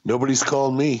 Nobody's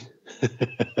called me.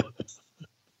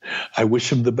 I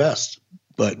wish him the best,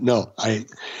 but no,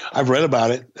 I've read about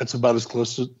it. That's about as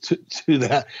close to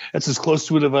that. That's as close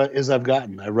to it as I've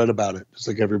gotten. I read about it just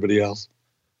like everybody else.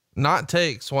 Not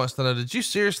Takes wants to know, did you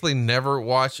seriously never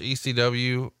watch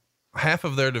ECW? Half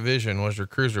of their division was your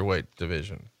cruiserweight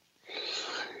division.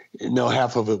 No,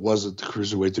 half of it wasn't the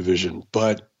cruiserweight division,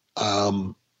 but,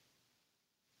 you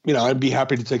know, I'd be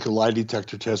happy to take a lie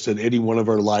detector test at any one of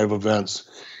our live events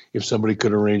if somebody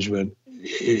could arrange it. And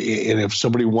if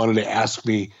somebody wanted to ask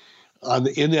me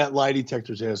in that lie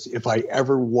detector test, if I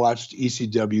ever watched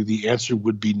ECW, the answer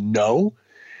would be no.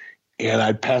 And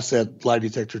I'd pass that lie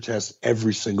detector test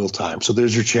every single time. So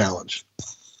there's your challenge.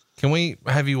 Can we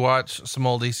have you watch some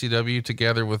old ECW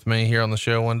together with me here on the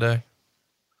show one day?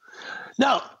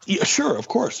 No, yeah, sure, of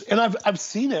course. And I've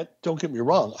seen it. Don't get me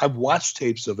wrong. I've watched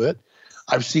tapes of it.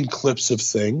 I've seen clips of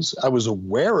things. I was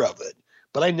aware of it,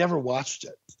 but I never watched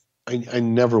it. I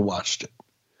never watched it.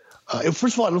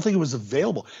 First of all, I don't think it was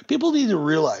available. People need to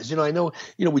realize, I know,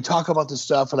 we talk about this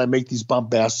stuff and I make these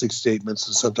bombastic statements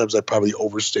and sometimes I probably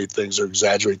overstate things or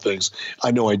exaggerate things.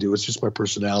 I know I do. It's just my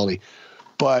personality.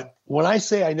 But when I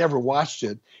say I never watched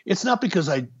it, it's not because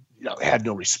I had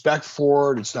no respect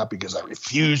for it. It's not because I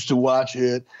refused to watch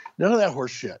it. None of that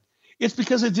horse shit. It's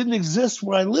because it didn't exist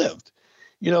where I lived.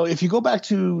 If you go back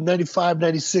to 95,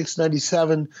 96,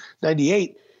 97,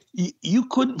 98, you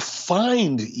couldn't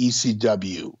find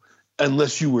ECW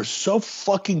unless you were so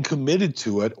fucking committed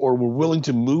to it or were willing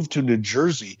to move to New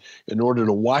Jersey in order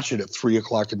to watch it at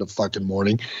 3:00 in the fucking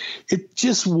morning. It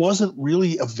just wasn't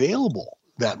really available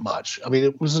that much. I mean,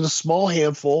 it was in a small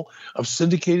handful of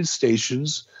syndicated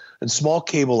stations and small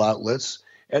cable outlets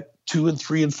at 2 and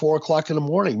 3 and 4 o'clock in the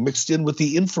morning, mixed in with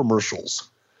the infomercials,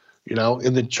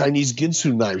 and the Chinese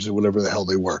Ginsu knives or whatever the hell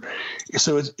they were.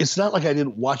 So it's not like I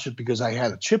didn't watch it because I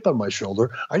had a chip on my shoulder.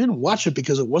 I didn't watch it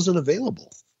because it wasn't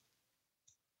available.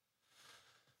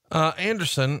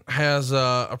 Anderson has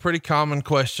a pretty common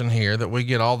question here that we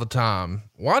get all the time.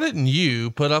 Why didn't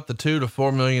you put up the $2 to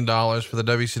 $4 million for the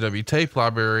WCW tape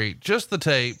library? Just the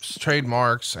tapes,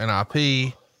 trademarks, and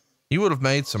IP. You would have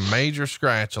made some major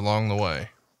scratch along the way.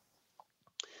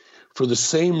 For the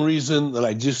same reason that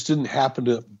I just didn't happen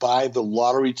to buy the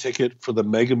lottery ticket for the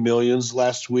Mega Millions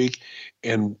last week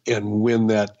and win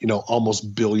that,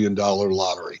 almost $1 billion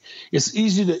lottery. It's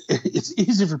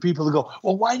easy for people to go,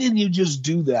 well, why didn't you just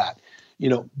do that?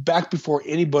 Back before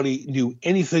anybody knew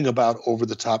anything about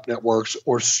over-the-top networks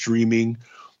or streaming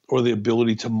or the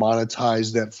ability to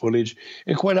monetize that footage.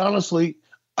 And quite honestly,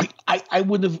 I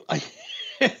wouldn't have,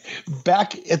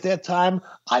 back at that time,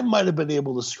 I might have been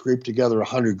able to scrape together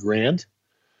 $100,000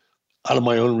 out of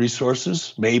my own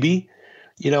resources. Maybe,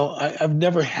 I've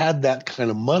never had that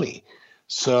kind of money.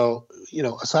 So,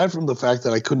 aside from the fact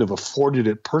that I couldn't have afforded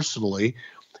it personally,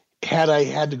 had I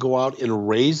had to go out and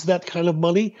raise that kind of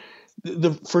money,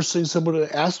 the first thing someone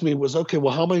would ask me was, okay,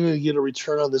 well, how am I going to get a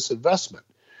return on this investment?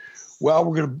 Well,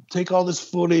 we're going to take all this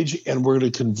footage and we're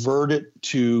going to convert it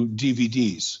to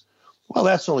DVDs. Well,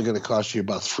 that's only going to cost you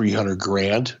about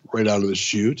 $300,000 right out of the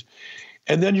chute.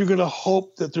 And then you're going to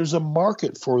hope that there's a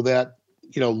market for that,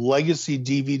 legacy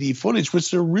DVD footage,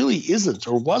 which there really isn't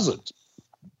or wasn't.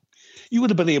 You would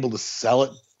have been able to sell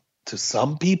it to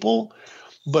some people,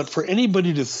 but for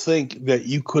anybody to think that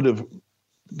you could have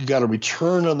got a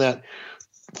return on that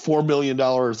 $4 million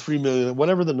or $3 million,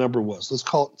 whatever the number was, let's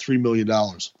call it $3 million.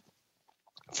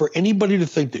 For anybody to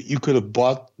think that you could have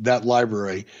bought that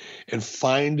library and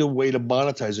find a way to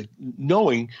monetize it,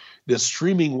 knowing that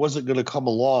streaming wasn't going to come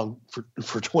along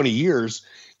for 20 years,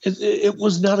 it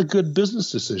was not a good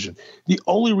business decision. The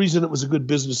only reason it was a good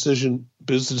business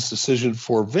decision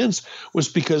for Vince was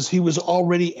because he was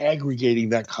already aggregating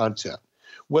that content.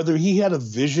 Whether he had a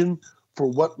vision for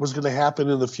what was going to happen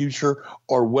in the future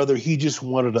or whether he just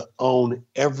wanted to own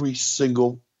every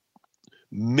single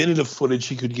minute of footage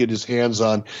he could get his hands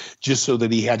on just so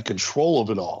that he had control of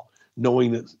it all,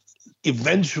 knowing that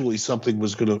eventually something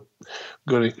was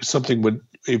something would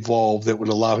evolve that would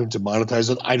allow him to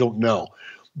monetize it. I don't know.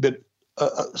 But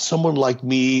someone like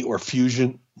me or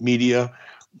Fusion Media,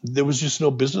 there was just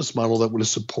no business model that would have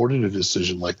supported a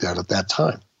decision like that at that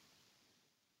time.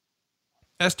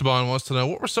 Esteban wants to know,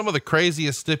 what were some of the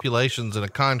craziest stipulations in a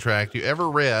contract you ever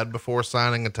read before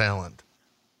signing a talent?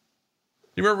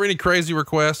 Do you remember any crazy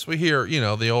requests? We hear,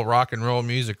 the old rock and roll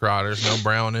music writers, no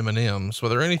brown M&Ms. Was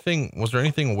there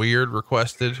anything weird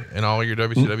requested in all your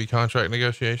WCW contract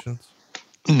negotiations?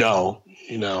 No,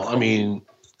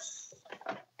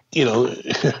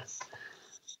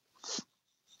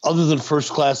 other than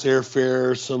first class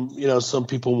airfare, some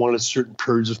people wanted certain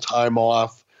periods of time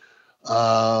off.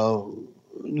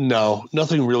 No,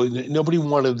 nothing really. Nobody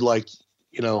wanted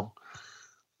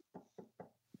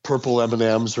purple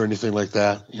M&Ms or anything like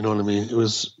that. You know what I mean? It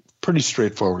was pretty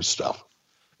straightforward stuff.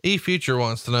 Future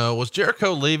wants to know, was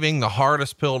Jericho leaving the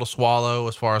hardest pill to swallow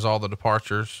as far as all the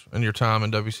departures in your time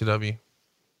in WCW?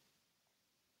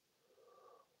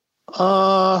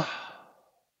 Cause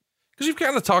you've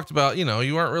kind of talked about, you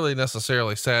weren't really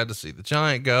necessarily sad to see the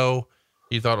Giant go.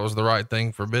 You thought it was the right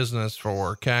thing for business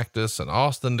for Cactus and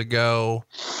Austin to go.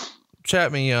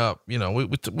 Chat me up. We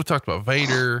talked about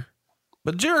Vader,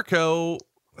 but Jericho,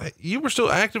 you were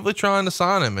still actively trying to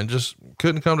sign him and just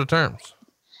couldn't come to terms.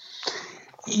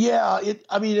 Yeah.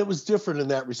 It was different in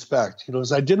that respect,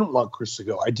 as I didn't want Chris to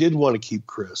go. I did want to keep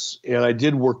Chris and I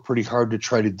did work pretty hard to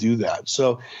try to do that.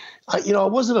 So I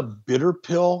wasn't a bitter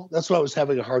pill. That's why I was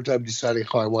having a hard time deciding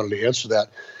how I wanted to answer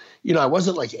that. I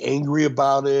wasn't angry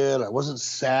about it. I wasn't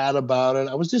sad about it.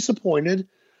 I was disappointed.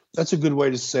 That's a good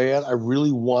way to say it. I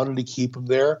really wanted to keep him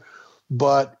there,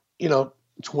 but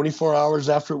 24 hours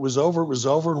after it was over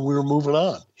and we were moving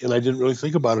on. And I didn't really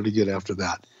think about it again after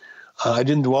that. I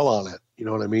didn't dwell on it. You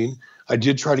know what I mean? I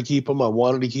did try to keep him. I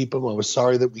wanted to keep him. I was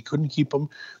sorry that we couldn't keep him,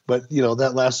 but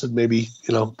that lasted maybe,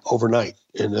 overnight.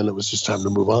 And then it was just time to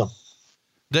move on.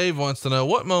 Dave wants to know,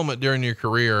 what moment during your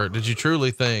career did you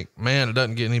truly think, man, it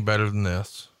doesn't get any better than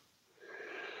this?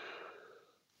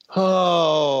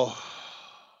 Oh,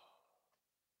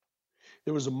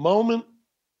 there was a moment,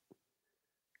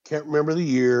 can't remember the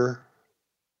year.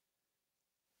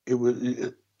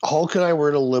 Hulk and I were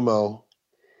in a limo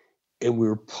and we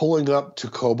were pulling up to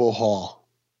Cobo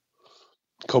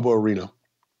Arena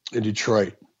in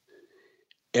Detroit.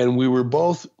 And we were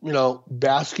both,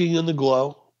 basking in the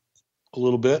glow a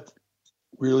little bit,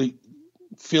 really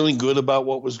feeling good about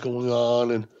what was going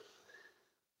on. And,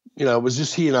 it was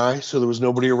just he and I, so there was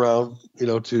nobody around, we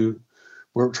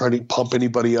weren't trying to pump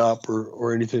anybody up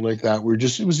or anything like that.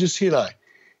 It was just he and I.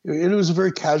 And it was a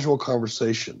very casual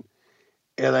conversation.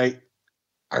 And I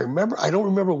remember, I don't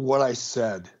remember what I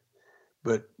said,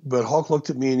 but Hulk looked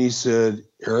at me and he said,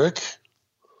 Eric,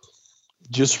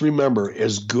 just remember,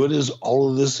 as good as all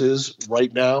of this is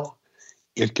right now,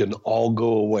 it can all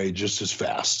go away just as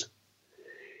fast.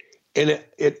 And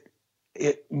it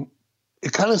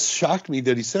kind of shocked me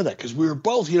that he said that, because we were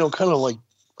both, kind of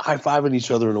high-fiving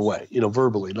each other in a way,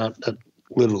 verbally, not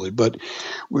literally, but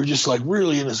we were just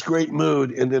really in this great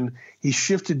mood. And then he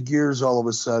shifted gears all of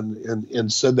a sudden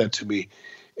and said that to me.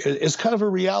 It's kind of a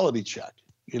reality check.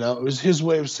 It was his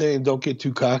way of saying, don't get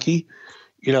too cocky,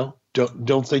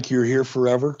 don't think you're here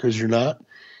forever, because you're not.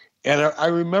 And I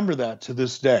remember that to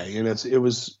this day. And it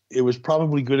was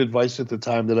probably good advice at the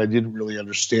time that I didn't really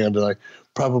understand. And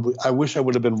I wish I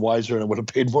would have been wiser and I would have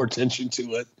paid more attention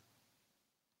to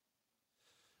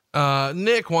it.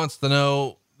 Nick wants to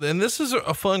know, and this is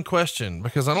a fun question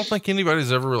because I don't think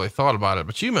anybody's ever really thought about it,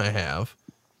 but you may have.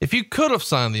 If you could have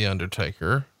signed The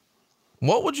Undertaker,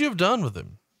 what would you have done with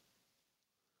him?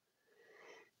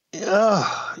 Yeah.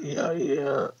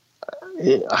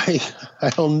 I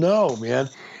don't know, man.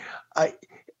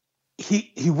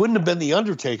 He wouldn't have been The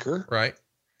Undertaker. Right.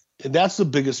 And that's the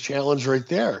biggest challenge right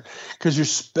there, because you're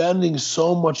spending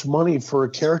so much money for a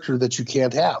character that you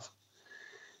can't have.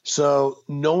 So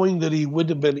knowing that he wouldn't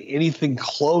have been anything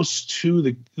close to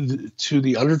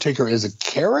the Undertaker as a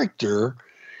character,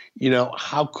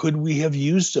 how could we have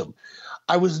used him?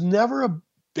 I was never a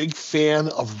big fan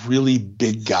of really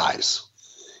big guys.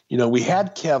 We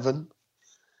had Kevin,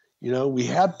 we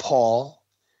had Paul,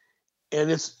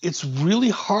 and it's really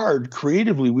hard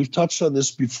creatively. We've touched on this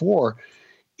before,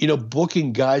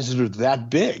 booking guys that are that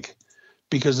big,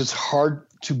 because it's hard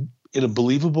to, in a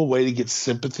believable way, to get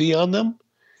sympathy on them.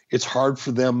 It's hard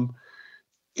for them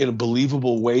in a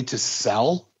believable way to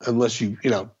sell unless you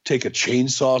take a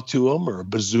chainsaw to them or a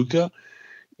bazooka.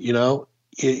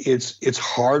 It's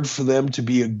hard for them to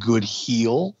be a good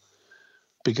heel,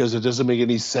 because it doesn't make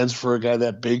any sense for a guy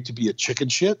that big to be a chicken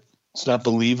shit. It's not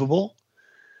believable.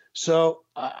 So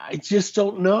I just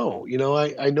don't know.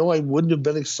 I know I wouldn't have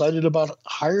been excited about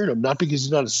hiring him, not because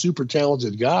he's not a super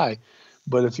talented guy,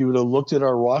 but if you would have looked at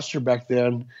our roster back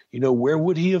then, where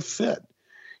would he have fit?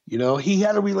 He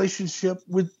had a relationship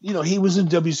with, he was in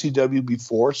WCW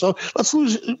before. So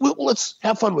let's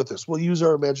have fun with this. We'll use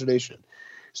our imagination.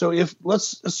 So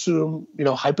let's assume,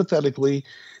 hypothetically,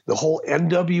 the whole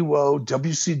NWO,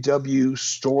 WCW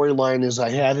storyline as I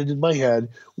had it in my head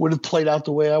would have played out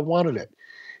the way I wanted it.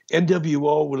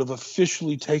 NWO would have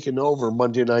officially taken over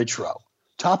Monday Nitro.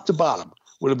 Top to bottom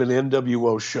would have been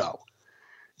NWO show.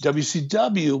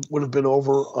 WCW would have been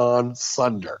over on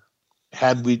Thunder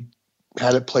had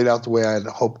it played out the way I had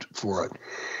hoped for it.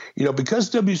 Because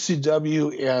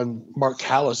WCW and Mark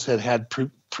Callis had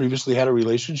previously had a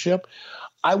relationship,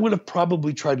 I would have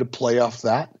probably tried to play off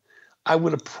that. I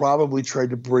would have probably tried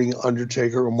to bring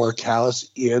Undertaker or Mark Callis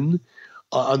in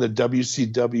on the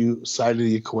WCW side of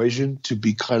the equation to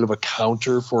be kind of a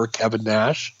counter for Kevin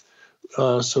Nash,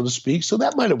 so to speak. So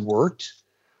that might have worked.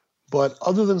 But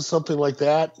other than something like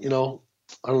that, I don't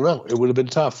know. It would have been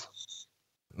tough.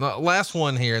 Last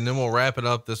one here, and then we'll wrap it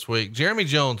up this week. Jeremy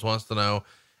Jones wants to know,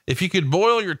 if you could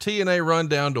boil your TNA run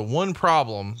down to one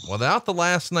problem without the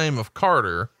last name of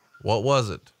Carter, what was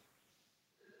it?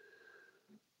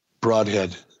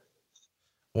 Broadhead.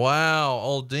 Wow.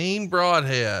 Old Dean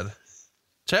Broadhead.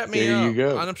 Chat me there up. You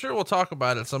go. And I'm sure we'll talk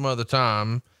about it some other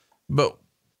time, but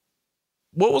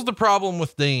what was the problem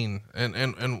with Dean? And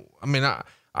I mean,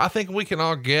 I think we can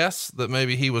all guess that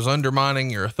maybe he was undermining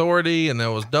your authority, and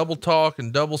there was double talk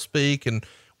and double speak. And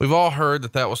we've all heard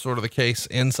that was sort of the case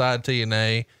inside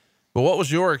TNA, but what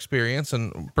was your experience?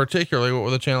 And particularly, what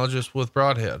were the challenges with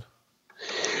Broadhead?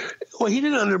 Well, he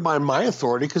didn't undermine my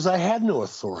authority because I had no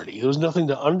authority. There was nothing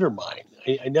to undermine.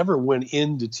 I never went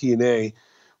into TNA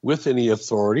with any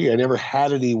authority. I never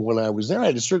had any when I was there. I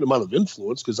had a certain amount of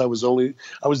influence because I was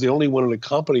the only one in a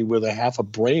company with a half a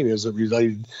brain as it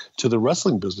related to the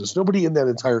wrestling business. Nobody in that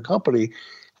entire company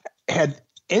had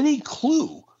any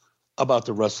clue about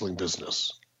the wrestling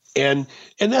business. And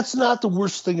that's not the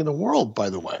worst thing in the world, by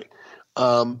the way.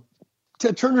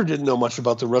 Ted Turner didn't know much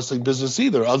about the wrestling business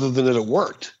either, other than that it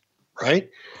worked, right?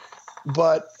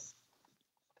 But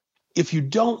if you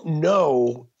don't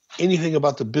know anything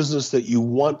about the business that you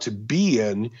want to be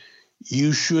in,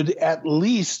 you should at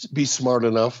least be smart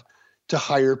enough to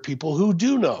hire people who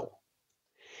do know.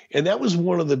 And that was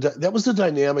that was the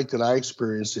dynamic that I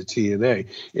experienced at TNA.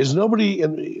 Is nobody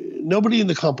in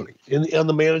the company, on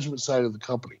the management side of the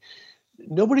company,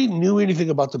 nobody knew anything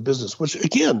about the business. Which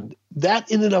again, that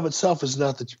in and of itself is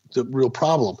not the real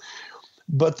problem,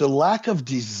 but the lack of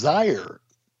desire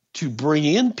to bring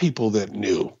in people that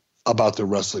knew about the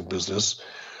wrestling business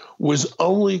was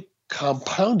only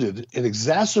compounded and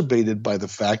exacerbated by the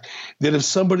fact that if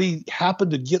somebody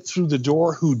happened to get through the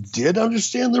door who did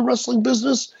understand the wrestling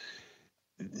business,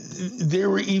 they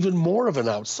were even more of an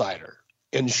outsider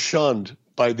and shunned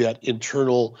by that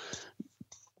internal,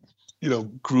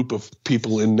 group of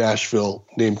people in Nashville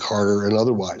named Carter and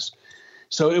otherwise.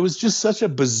 So it was just such a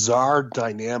bizarre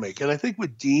dynamic. And I think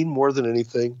with Dean, more than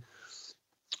anything,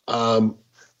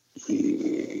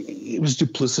 he was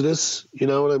duplicitous. You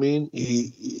know what I mean?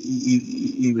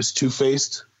 He was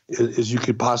two-faced as you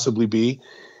could possibly be.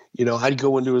 I'd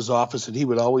go into his office and he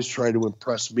would always try to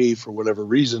impress me for whatever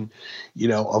reason,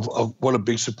 of what a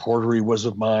big supporter he was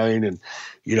of mine. And,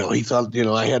 he thought,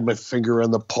 I had my finger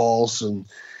on the pulse and,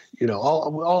 you know,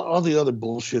 all the other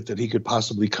bullshit that he could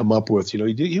possibly come up with. You know,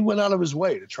 he went out of his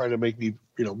way to try to make me,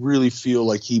 you know, really feel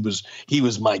like he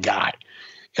was my guy.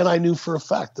 And I knew for a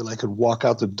fact that I could walk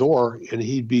out the door and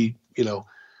he'd be, you know,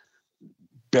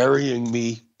 burying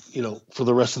me, you know, for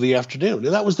the rest of the afternoon.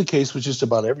 And that was the case with just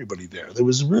about everybody there. There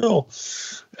was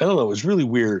it was really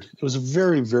weird. It was a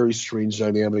very, very strange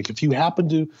dynamic. If you happen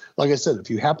to, like I said, if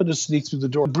you happen to sneak through the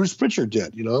door, Bruce Pritchard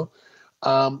did, you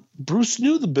know, Bruce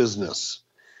knew the business.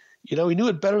 You know, he knew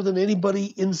it better than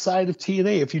anybody inside of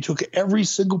TNA. If you took every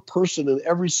single person in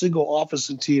every single office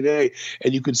in TNA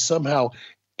and you could somehow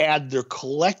add their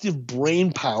collective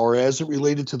brain power as it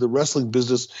related to the wrestling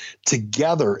business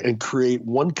together and create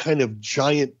one kind of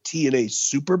giant TNA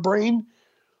super brain,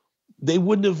 they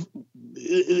wouldn't have,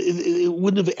 it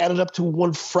wouldn't have added up to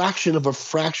one fraction of a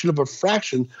fraction of a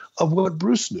fraction of what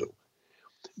Bruce knew.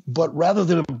 But rather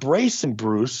than embracing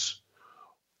Bruce,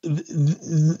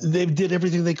 they did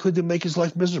everything they could to make his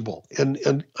life miserable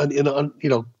and you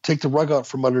know, take the rug out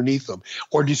from underneath him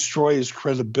or destroy his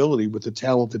credibility with the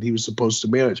talent that he was supposed to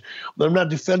manage. But I'm not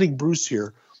defending Bruce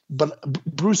here, but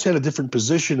Bruce had a different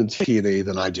position in TNA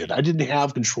than I did. I didn't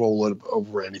have control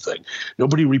over anything.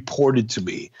 Nobody reported to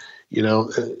me, you know,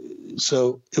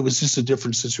 so it was just a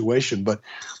different situation. But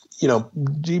you know,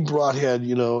 Dean Broadhead,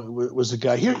 you know, was a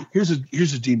guy. Here's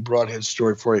a Dean Broadhead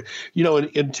story for you. You know,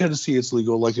 in Tennessee, it's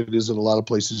legal, like it is in a lot of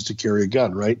places, to carry a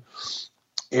gun, right?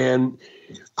 And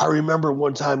I remember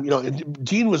one time, you know, and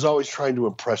Dean was always trying to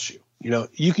impress you. You know,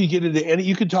 you could get into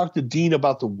you could talk to Dean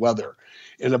about the weather,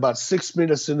 and about 6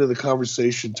 minutes into the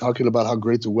conversation, talking about how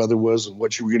great the weather was and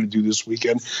what you were going to do this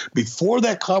weekend, before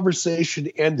that conversation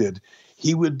ended,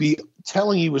 he would be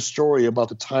telling you a story about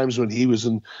the times when he was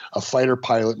a fighter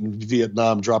pilot in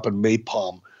Vietnam dropping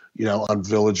napalm, you know, on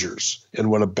villagers and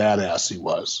what a badass he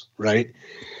was, right?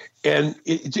 And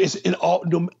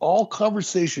all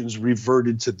conversations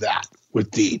reverted to that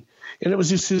with Dean. And it was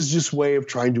just his way of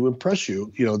trying to impress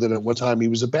you, you know, that at one time he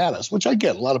was a badass, which I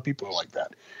get. A lot of people are like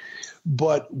that.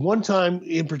 But one time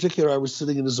in particular, I was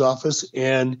sitting in his office,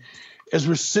 and as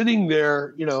we're sitting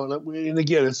there, you know, and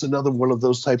again, it's another one of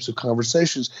those types of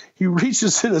conversations. He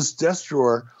reaches in his desk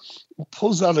drawer,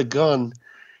 pulls out a gun,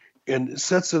 and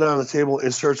sets it on the table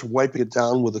and starts wiping it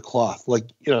down with a cloth. Like,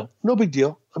 you know, no big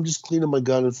deal. I'm just cleaning my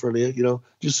gun in front of you, you know,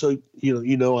 just so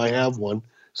you know I have one.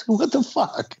 So what the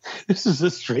fuck? This is the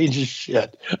strangest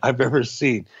shit I've ever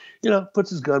seen. You know, puts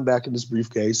his gun back in his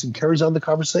briefcase and carries on the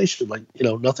conversation like, you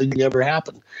know, nothing ever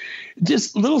happened.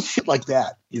 Just little shit like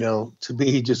that, you know, to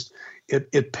me, just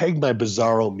it pegged my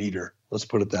bizarro meter. Let's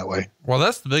put it that way. Well,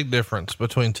 that's the big difference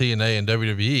between TNA and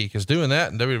WWE, because doing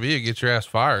that in WWE gets your ass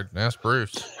fired. Ask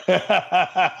Bruce. That's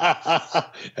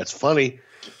funny.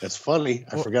 That's funny.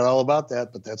 I forgot all about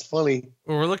that, but that's funny.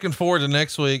 Well, we're looking forward to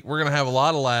next week. We're going to have a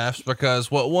lot of laughs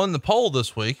because what won the poll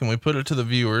this week, and we put it to the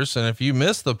viewers. And if you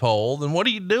missed the poll, then what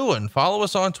are you doing? Follow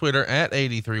us on Twitter at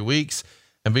 83 weeks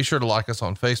and be sure to like us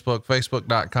on Facebook,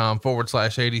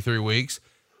 facebook.com/83 weeks.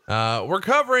 We're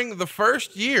covering the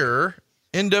first year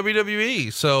in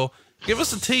WWE. So give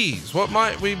us a tease. What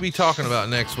might we be talking about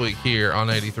next week here on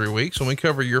 83 weeks when we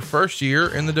cover your first year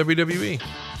in the WWE?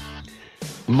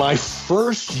 My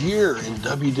first year in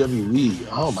WWE.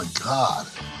 Oh my God.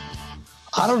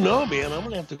 I don't know, man. I'm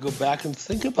going to have to go back and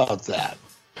think about that.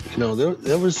 You know,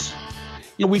 there was,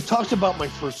 you know, we've talked about my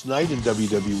first night in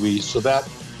WWE. So that,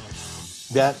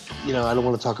 you know, I don't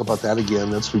want to talk about that again.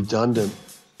 That's redundant.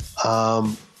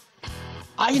 I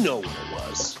know what it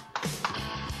was.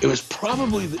 It was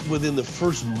probably within the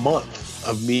first month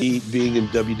of me being in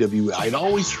WWE. I'd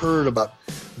always heard about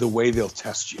the way they'll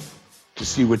test you to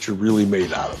see what you're really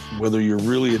made out of, whether you're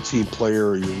really a team player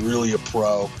or you're really a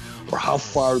pro, or how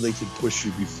far they can push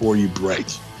you before you break.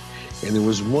 And there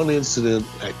was one incident,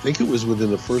 I think it was within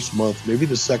the first month, maybe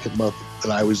the second month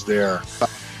that I was there,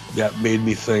 that made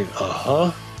me think,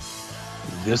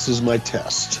 this is my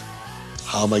test.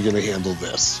 How am I going to handle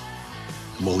this?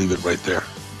 And we'll leave it right there.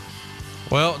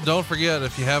 Well, don't forget,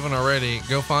 if you haven't already,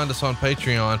 go find us on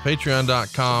Patreon,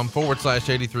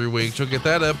 patreon.com/83 weeks. You'll get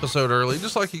that episode early,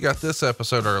 just like you got this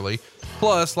episode early.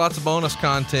 Plus lots of bonus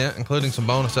content, including some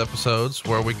bonus episodes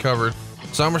where we covered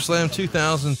SummerSlam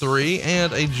 2003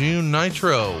 and a June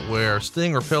Nitro where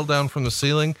Sting rappelled down from the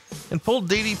ceiling and pulled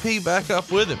DDP back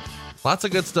up with him. Lots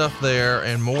of good stuff there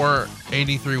and more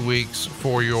 83 weeks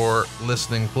for your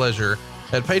listening pleasure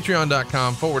at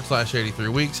patreon.com/83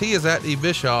 weeks. He is at E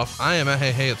Bischoff. I am at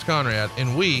Hey It's Conrad,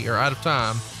 and we are out of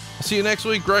time. I'll see you next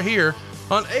week right here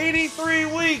on 83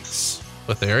 Weeks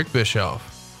with Eric Bischoff.